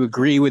yet? Would you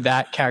agree with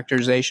that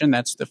characterization?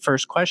 That's the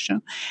first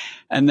question.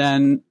 And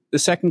then the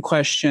second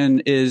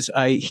question is,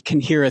 I can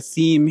hear a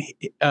theme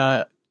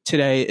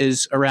today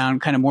is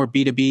around kind of more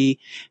B2B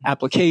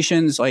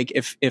applications. Like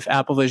if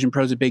Apple Vision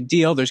Pro is a big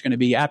deal, there's going to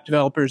be app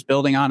developers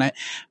building on it.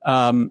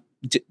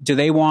 Do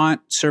they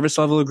want service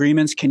level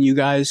agreements? Can you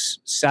guys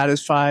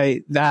satisfy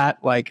that?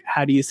 Like,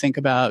 how do you think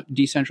about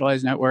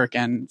decentralized network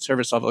and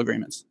service level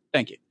agreements?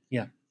 Thank you.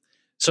 Yeah.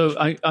 So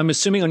I'm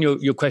assuming on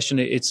your question,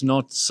 it's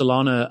not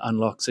Solana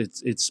unlocks,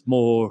 it's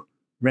more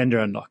Render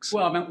unlocks.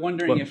 Well, I'm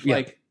wondering if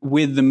like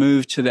with the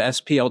move to the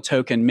SPL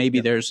token,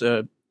 maybe there's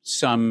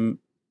some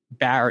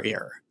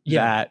barrier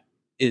that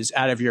is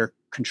out of your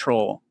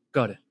control.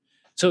 Got it.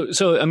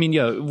 So I mean,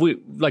 yeah, we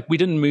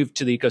didn't move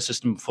to the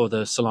ecosystem for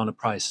the Solana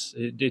price.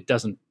 It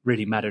doesn't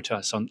really matter to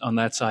us on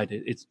that side.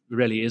 It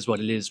really is what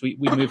it is. We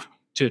moved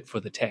to it for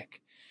the tech,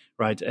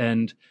 right?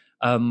 And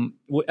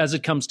as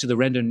it comes to the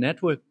render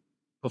network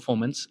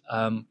performance,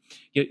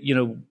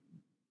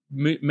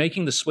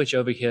 making the switch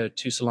over here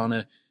to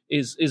Solana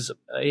is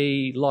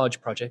a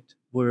large project.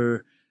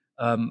 We're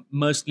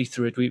mostly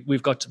through it.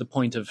 We've got to the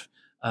point of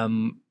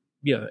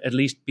at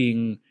least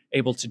being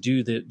able to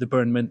do the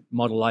burn mint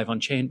model live on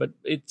chain, but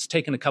it's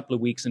taken a couple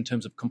of weeks in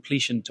terms of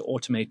completion to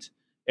automate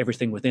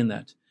everything within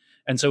that.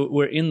 And so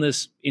we're in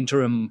this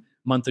interim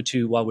month or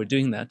two while we're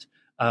doing that,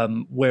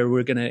 where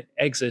we're going to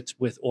exit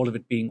with all of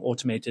it being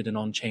automated and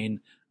on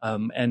chain.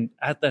 And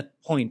at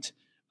that point,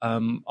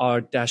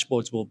 our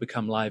dashboards will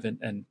become live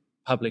and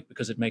public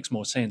because it makes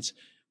more sense.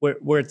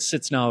 Where it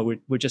sits now,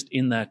 we're just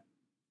in that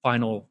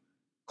final,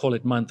 call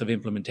it month of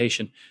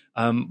implementation.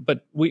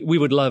 But we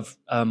would love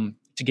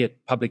to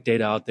get public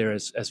data out there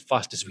as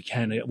fast as we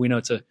can. We know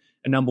it's a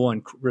number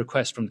one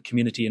request from the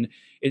community, and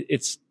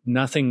it's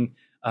nothing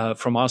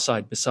from our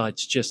side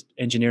besides just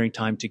engineering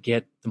time to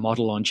get the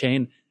model on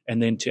chain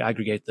and then to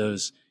aggregate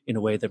those in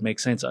a way that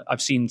makes sense.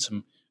 I've seen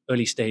some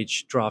early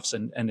stage drafts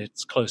and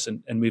it's close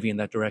and moving in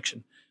that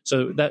direction.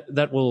 So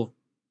that will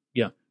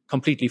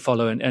completely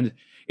follow and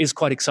is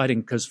quite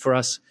exciting because for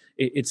us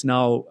it's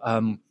now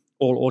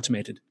all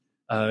automated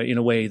in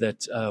a way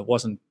that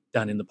wasn't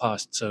done in the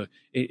past. So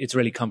it's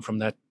really come from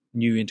that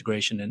new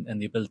integration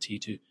and the ability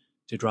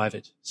to drive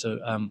it. So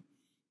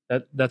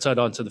that's how I'd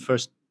answer the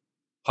first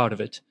part of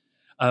it.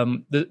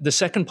 The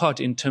second part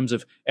in terms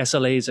of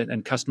SLAs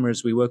and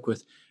customers we work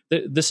with,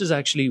 this is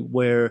actually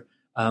where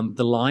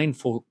the line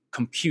for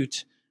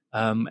compute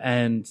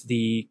and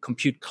the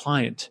compute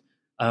client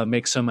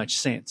makes so much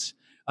sense.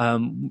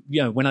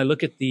 When I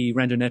look at the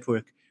Render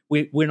network,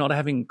 we're not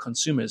having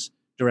consumers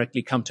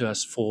directly come to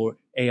us for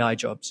AI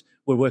jobs.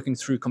 We're working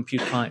through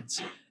compute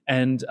clients.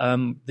 And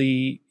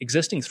the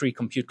existing 3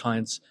 compute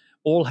clients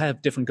all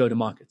have different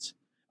go-to-markets.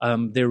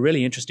 They're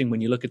really interesting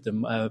when you look at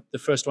them. The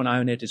first one,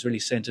 IONET, is really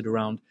centered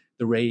around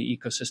the Ray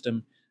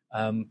ecosystem.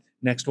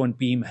 Next one,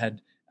 Beam,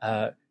 had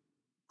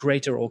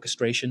greater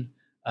orchestration.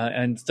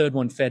 And third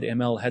one,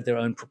 FedML, had their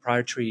own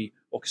proprietary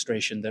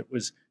orchestration that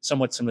was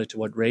somewhat similar to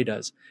what Ray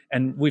does.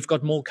 And we've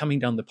got more coming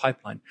down the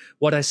pipeline.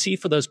 What I see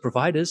for those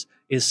providers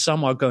is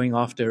some are going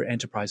after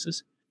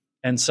enterprises,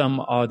 and some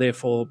are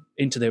therefore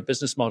into their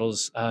business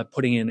models,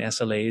 putting in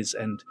SLAs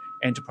and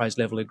enterprise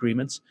level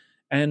agreements.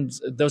 And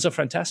those are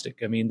fantastic.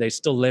 I mean, they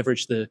still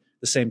leverage the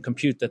same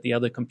compute that the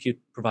other compute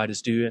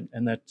providers do,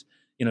 and that,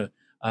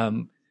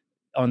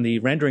 on the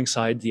rendering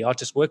side, the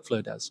artist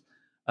workflow does.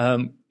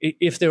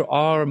 If there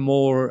are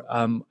more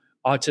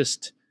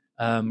artist,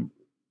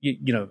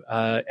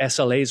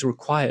 SLAs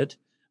required,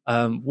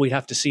 we'd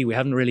have to see. We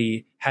haven't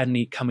really had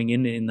any coming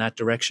in that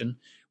direction.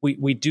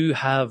 We do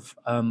have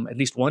at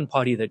least one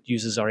party that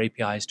uses our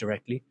APIs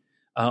directly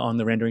on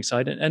the rendering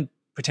side, and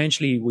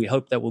potentially we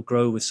hope that will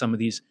grow with some of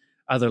these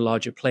other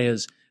larger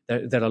players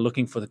that are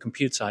looking for the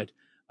compute side.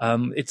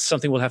 It's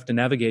something we'll have to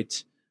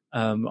navigate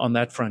on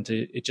that front.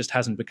 It just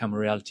hasn't become a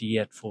reality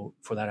yet for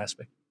that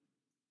aspect.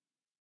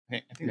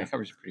 I think that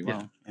covers it pretty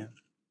well. Yeah.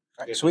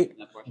 All right, sweet.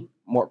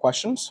 More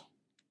questions?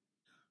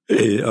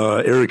 Hey,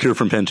 Eric here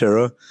from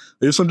Pantera.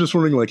 I guess I'm just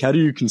wondering, how do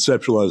you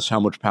conceptualize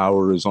how much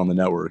power is on the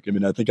network? I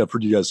mean, I think I've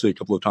heard you guys say a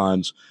couple of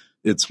times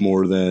it's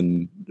more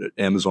than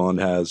Amazon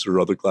has or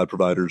other cloud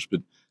providers,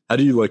 but how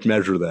do you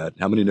measure that?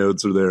 How many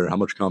nodes are there? How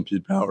much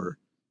compute power?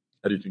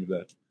 How do you think of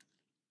that?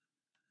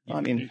 Well,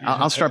 I mean,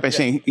 I'll start by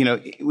saying,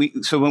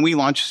 so when we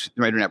launched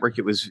the Render Network,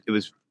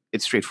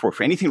 it's straightforward.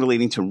 For anything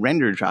relating to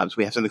render jobs,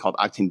 we have something called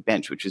Octane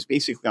Bench, which is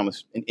basically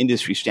almost an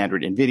industry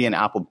standard. NVIDIA and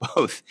Apple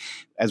both,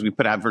 as we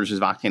put out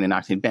versions of Octane and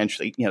Octane Bench,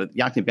 the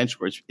Octane Bench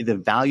scores the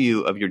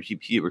value of your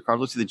GPU,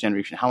 regardless of the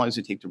generation. How long does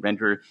it take to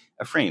render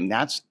a frame?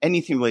 That's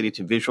anything related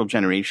to visual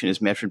generation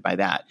is measured by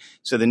that.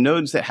 So the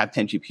nodes that have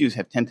 10 GPUs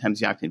have 10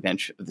 times the Octane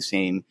Bench of the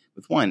same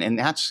with one. And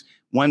that's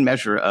one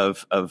measure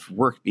of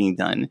work being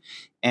done.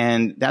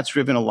 And that's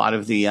driven a lot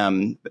of the,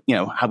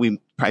 how we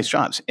price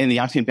jobs. And the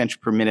Octane Bench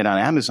per minute on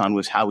Amazon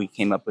was how we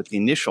came up with the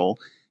initial,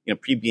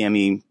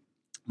 pre-BME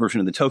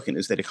version of the token,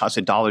 is that it costs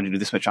 $1 to do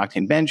this much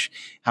Octane Bench.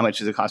 How much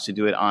does it cost to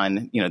do it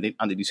on,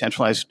 on the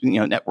decentralized,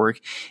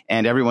 network?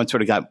 And everyone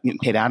sort of got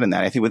paid out in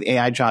that. I think with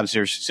AI jobs,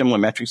 there's similar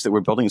metrics that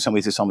we're building. In some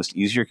ways, it's almost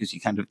easier because you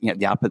kind of,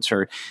 the outputs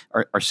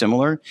are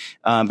similar.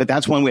 But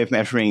that's one way of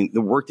measuring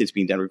the work that's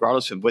being done,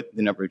 regardless of what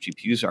the number of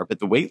GPUs are. But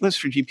the wait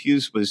list for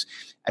GPUs was,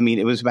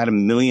 it was about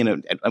 1 million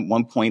at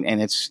one point.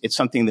 And it's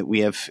something that we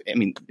have,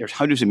 there's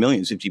hundreds of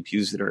millions of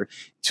GPUs that are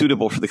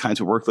suitable for the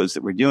kinds of workloads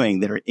that we're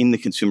doing that are in the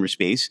consumer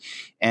space.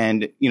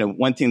 And,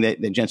 one thing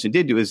that Jensen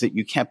did do is that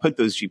you can't put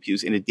those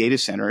GPUs in a data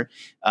center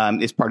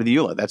as part of the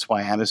EULA. That's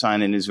why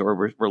Amazon and Azure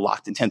were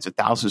locked in tens of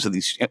thousands of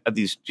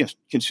these just,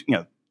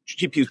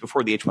 GPUs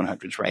before the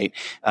H100s, right?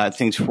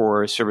 Things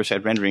for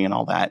server-side rendering and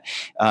all that.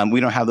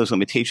 We don't have those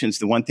limitations.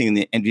 The one thing in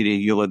the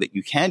NVIDIA EULA that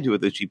you can do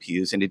with those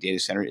GPUs in a data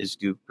center is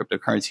do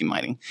cryptocurrency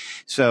mining.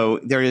 So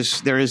there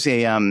is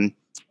a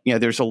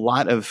there's a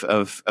lot of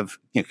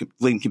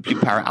latent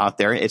compute power out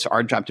there. It's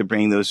our job to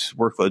bring those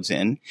workloads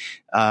in.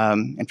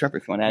 And Trevor,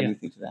 if you want to add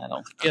anything to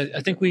that,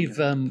 I think we've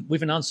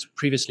announced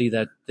previously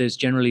that there's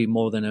generally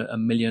more than a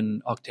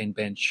million octane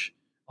bench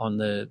on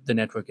the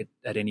network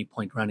at any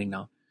point running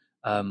now,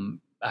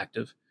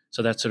 active.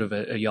 So that's sort of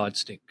a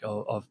yardstick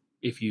of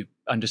if you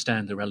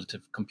understand the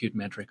relative compute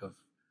metric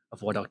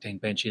of what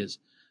octane bench is.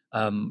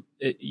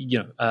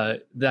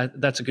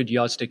 That's a good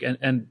yardstick,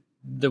 and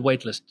the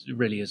waitlist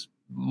really is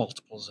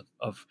multiples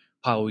of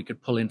power we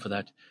could pull in for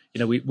that.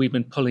 We've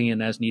been pulling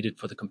in as needed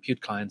for the compute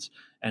clients,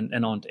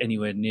 and aren't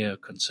anywhere near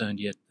concerned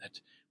yet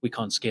that we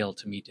can't scale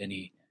to meet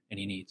any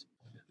needs.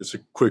 Just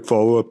a quick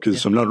follow up,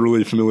 because I'm not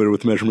really familiar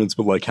with measurements,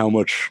 but like how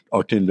much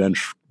octane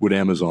bench would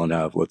Amazon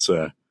have? Let's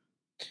say.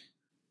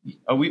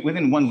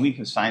 Within 1 week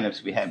of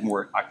signups, we had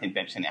more octane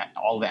bench than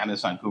all of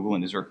Amazon, Google,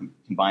 and Azure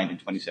combined in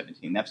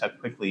 2017. That's how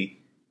quickly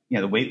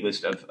the wait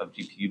list of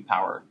GPU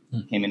power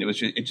came in.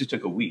 It just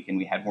took a week, and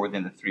we had more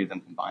than the three of them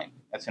combined.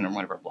 That's in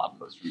one of our blog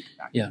posts from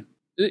back. Yeah,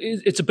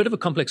 it's a bit of a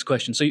complex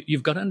question. So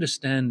you've got to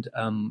understand,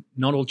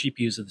 not all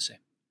GPUs are the same.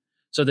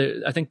 So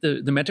I think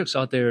the metrics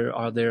out there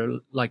are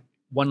like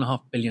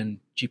 1.5 billion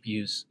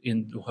GPUs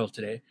in the world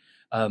today,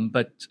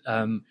 but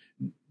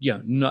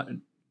not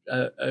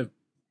a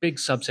big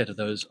subset of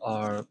those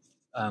are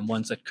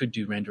ones that could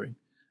do rendering.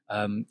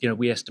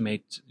 We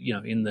estimate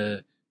in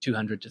the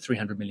 200 to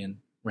 300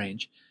 million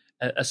range.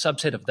 A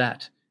subset of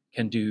that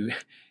can do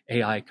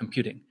AI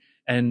computing,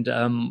 and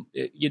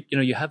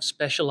you have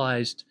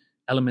specialized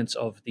elements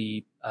of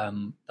the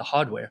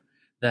hardware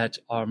that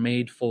are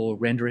made for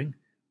rendering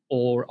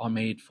or are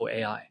made for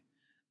AI,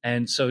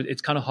 and so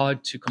it's kind of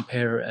hard to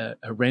compare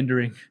a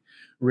rendering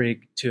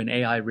rig to an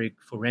AI rig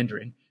for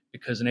rendering,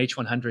 because an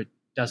H100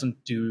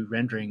 doesn't do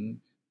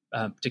rendering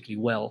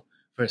particularly well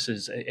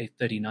versus a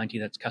 3090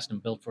 that's custom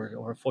built for it,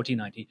 or a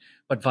 4090,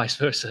 but vice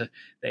versa.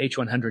 The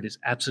H100 is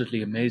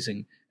absolutely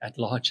amazing at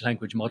large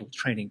language model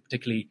training,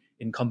 particularly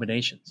in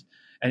combinations.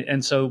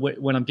 And so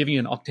when I'm giving you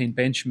an octane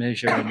bench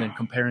measure and then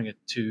comparing it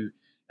to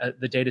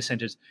the data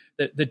centers,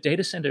 the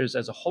data centers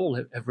as a whole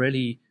have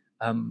really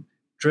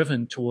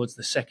driven towards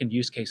the second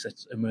use case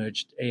that's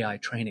emerged, AI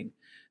training.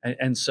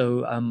 And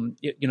so,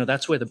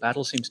 that's where the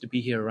battle seems to be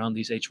here around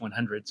these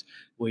H100s,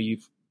 where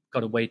you've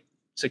got to wait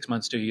 6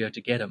 months to a year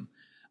to get them.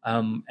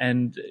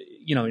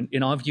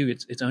 In our view,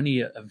 it's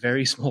only a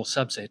very small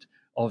subset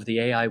of the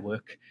AI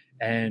work,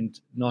 and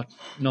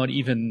not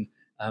even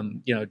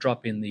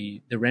drop in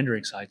the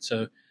rendering side.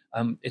 So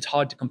it's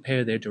hard to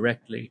compare there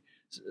directly.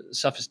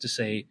 Suffice to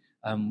say,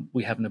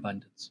 we have an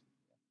abundance.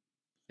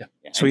 Yeah.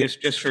 So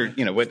just for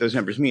what those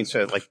numbers mean.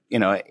 So like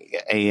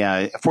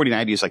a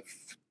 4090 is like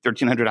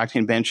 1300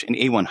 octane bench, and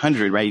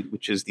A100, right,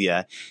 which is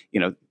the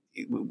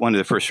one of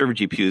the first server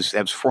GPUs,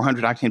 that was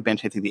 400 octane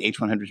bench. I think the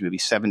H100 is maybe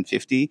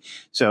 750.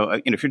 So,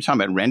 if you're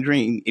talking about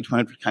rendering,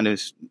 H100 kind of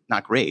is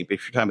not great. But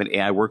if you're talking about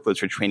AI workloads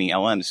for training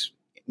LMs,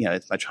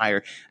 it's much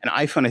higher. An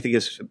iPhone, I think,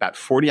 is about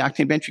 40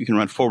 octane bench. You can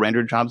run full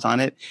render jobs on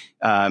it.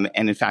 And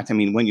in fact,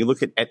 when you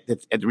look at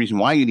the reason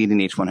why you need an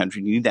H100,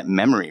 you need that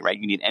memory, right?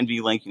 You need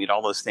NVLink, you need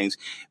all those things.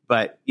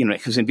 But,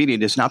 because NVIDIA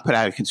does not put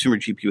out a consumer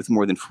GPU with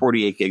more than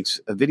 48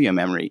 gigs of video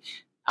memory.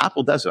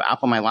 Apple does. So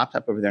Apple, my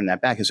laptop over there in that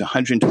back, has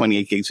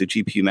 128 gigs of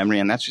GPU memory,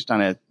 and that's just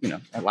on a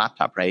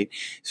laptop, right?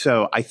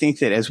 So I think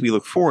that as we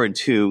look forward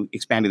to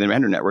expanding the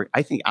render network,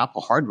 I think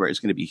Apple hardware is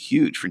going to be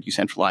huge for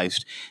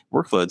decentralized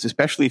workloads,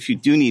 especially if you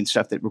do need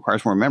stuff that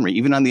requires more memory.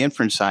 Even on the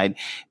inference side,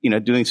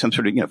 doing some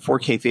sort of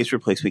 4K face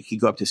replacement can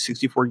go up to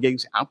 64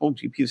 gigs. Apple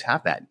GPUs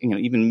have that,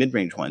 even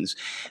mid-range ones.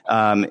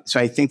 So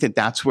I think that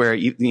that's where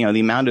the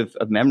amount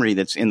of memory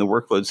that's in the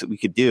workloads that we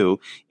could do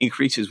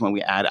increases when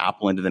we add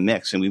Apple into the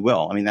mix, and we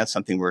will. That's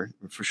something we're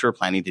for sure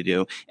planning to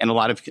do. And a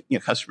lot of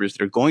customers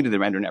that are going to the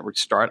render network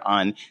start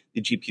on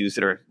the GPUs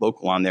that are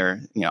local on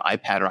their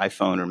iPad or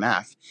iPhone or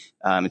Mac.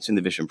 It's in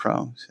the Vision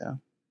Pro. So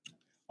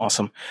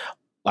awesome.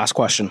 Last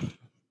question.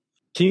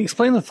 Can you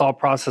explain the thought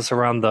process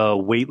around the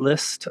wait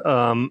list?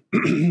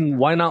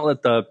 Why not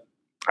let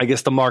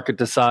the market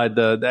decide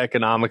the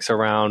economics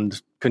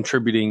around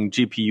contributing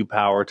GPU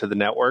power to the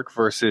network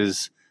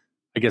versus,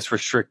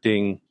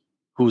 restricting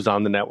who's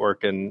on the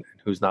network and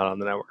who's not on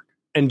the network?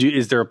 And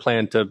is there a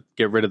plan to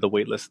get rid of the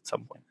wait list at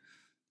some point?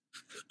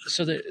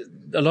 So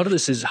a lot of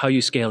this is how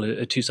you scale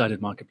a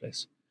two-sided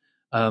marketplace.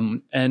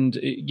 Where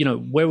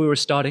we were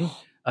starting,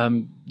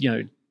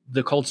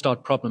 the cold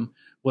start problem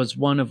was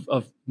one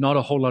of not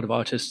a whole lot of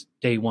artists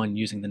day one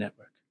using the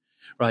network,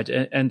 right?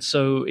 And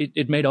so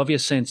it made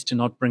obvious sense to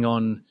not bring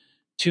on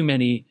too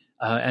many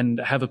and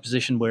have a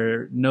position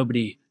where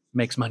nobody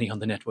makes money on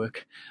the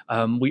network.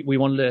 We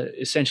wanted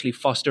to essentially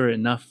foster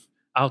enough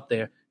out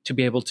there to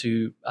be able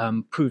to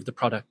prove the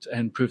product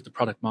and prove the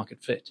product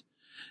market fit.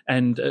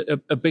 And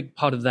a big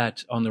part of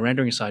that on the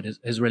rendering side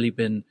has really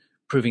been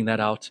proving that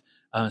out,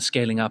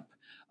 scaling up.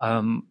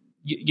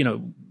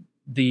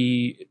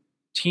 The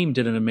team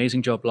did an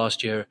amazing job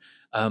last year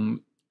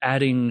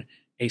adding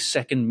a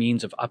second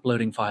means of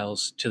uploading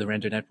files to the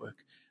render network.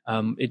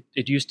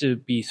 It used to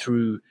be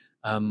through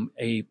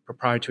a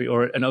proprietary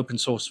or an open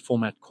source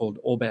format called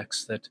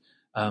Urbach that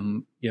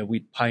we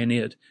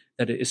pioneered,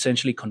 that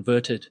essentially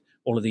converted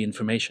all of the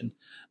information.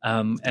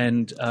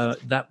 And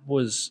that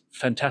was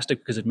fantastic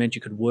because it meant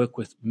you could work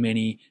with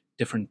many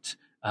different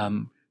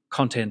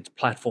content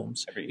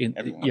platforms in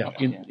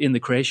the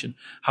creation.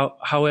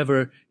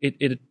 However,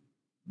 it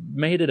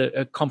made it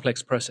a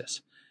complex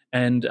process.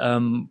 And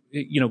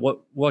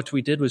what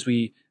we did was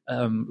we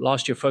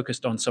last year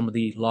focused on some of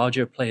the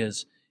larger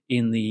players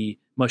in the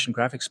motion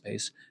graphics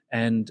space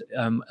and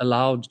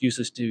allowed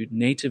users to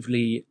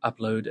natively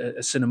upload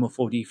a Cinema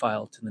 4D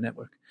file to the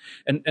network.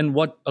 And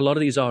what a lot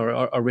of these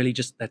are really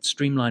just that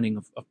streamlining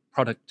of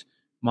product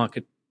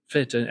market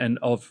fit and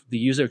of the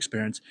user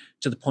experience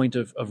to the point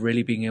of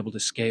really being able to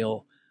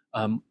scale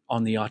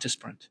on the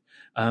artist front.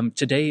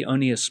 Today,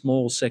 only a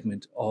small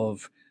segment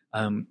of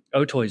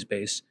Otoy's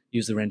base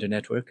use the render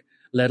network,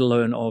 let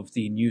alone of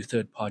the new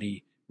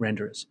third-party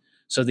renderers.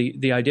 So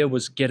the idea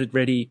was get it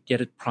ready,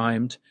 get it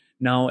primed.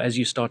 Now, as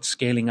you start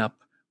scaling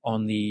up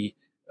on the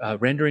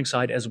rendering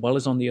side as well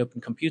as on the open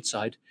compute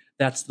side,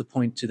 that's the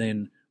point to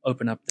then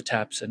open up the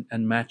taps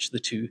and match the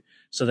two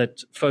so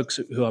that folks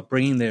who are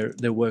bringing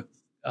their work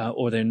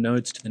or their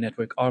nodes to the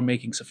network are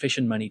making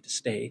sufficient money to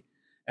stay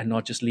and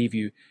not just leave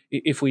you.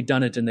 If we'd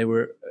done it and they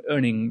were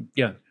earning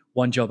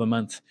one job a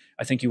month,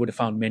 I think you would have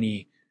found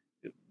many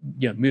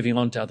moving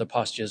on to other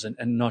pastures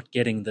and not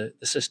getting the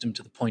system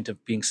to the point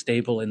of being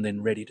stable and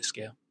then ready to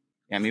scale.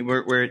 Yeah, I mean,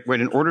 we're at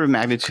an order of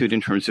magnitude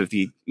in terms of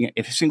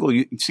if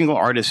single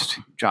artist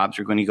jobs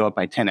are going to go up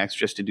by 10x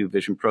just to do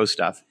Vision Pro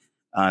stuff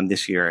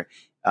this year.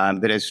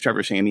 But as Trevor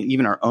was saying, I mean,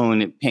 even our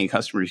own paying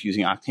customers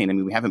using Octane, I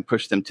mean, we haven't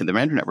pushed them to the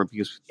render network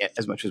because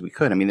as much as we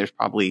could. I mean, there's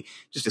probably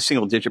just a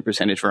single digit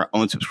percentage for our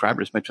own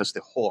subscribers, much less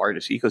the whole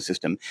artist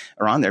ecosystem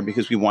are on there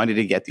because we wanted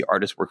to get the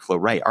artist workflow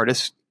right.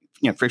 Artists,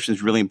 friction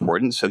is really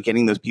important. So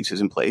getting those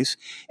pieces in place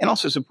and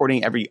also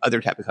supporting every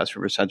other type of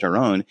customer besides our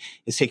own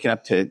is taken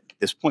up to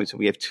this point. So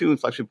we have two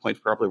inflection points.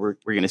 Probably we're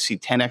going to see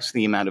 10x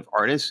the amount of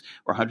artists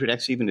or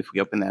 100x even if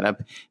we open that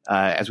up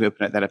as we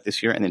open that up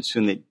this year. And then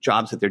soon the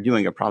jobs that they're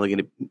doing are probably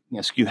going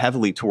to skew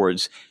heavily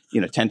towards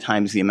 10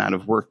 times the amount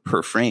of work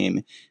per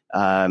frame.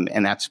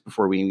 And that's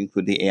before we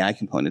include the AI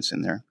components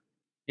in there.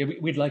 Yeah,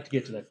 we'd like to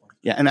get to that point.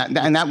 Yeah,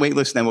 and that wait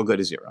list then will go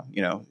to zero.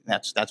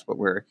 That's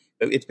what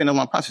it's been a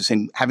long process,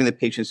 and having the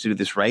patience to do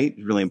this right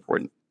is really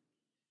important.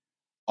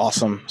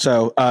 Awesome.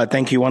 So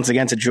thank you once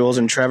again to Jules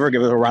and Trevor.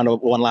 Give it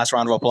one last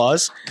round of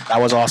applause. That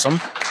was awesome.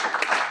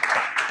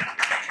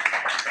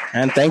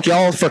 And thank you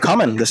all for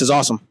coming. This is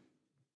awesome.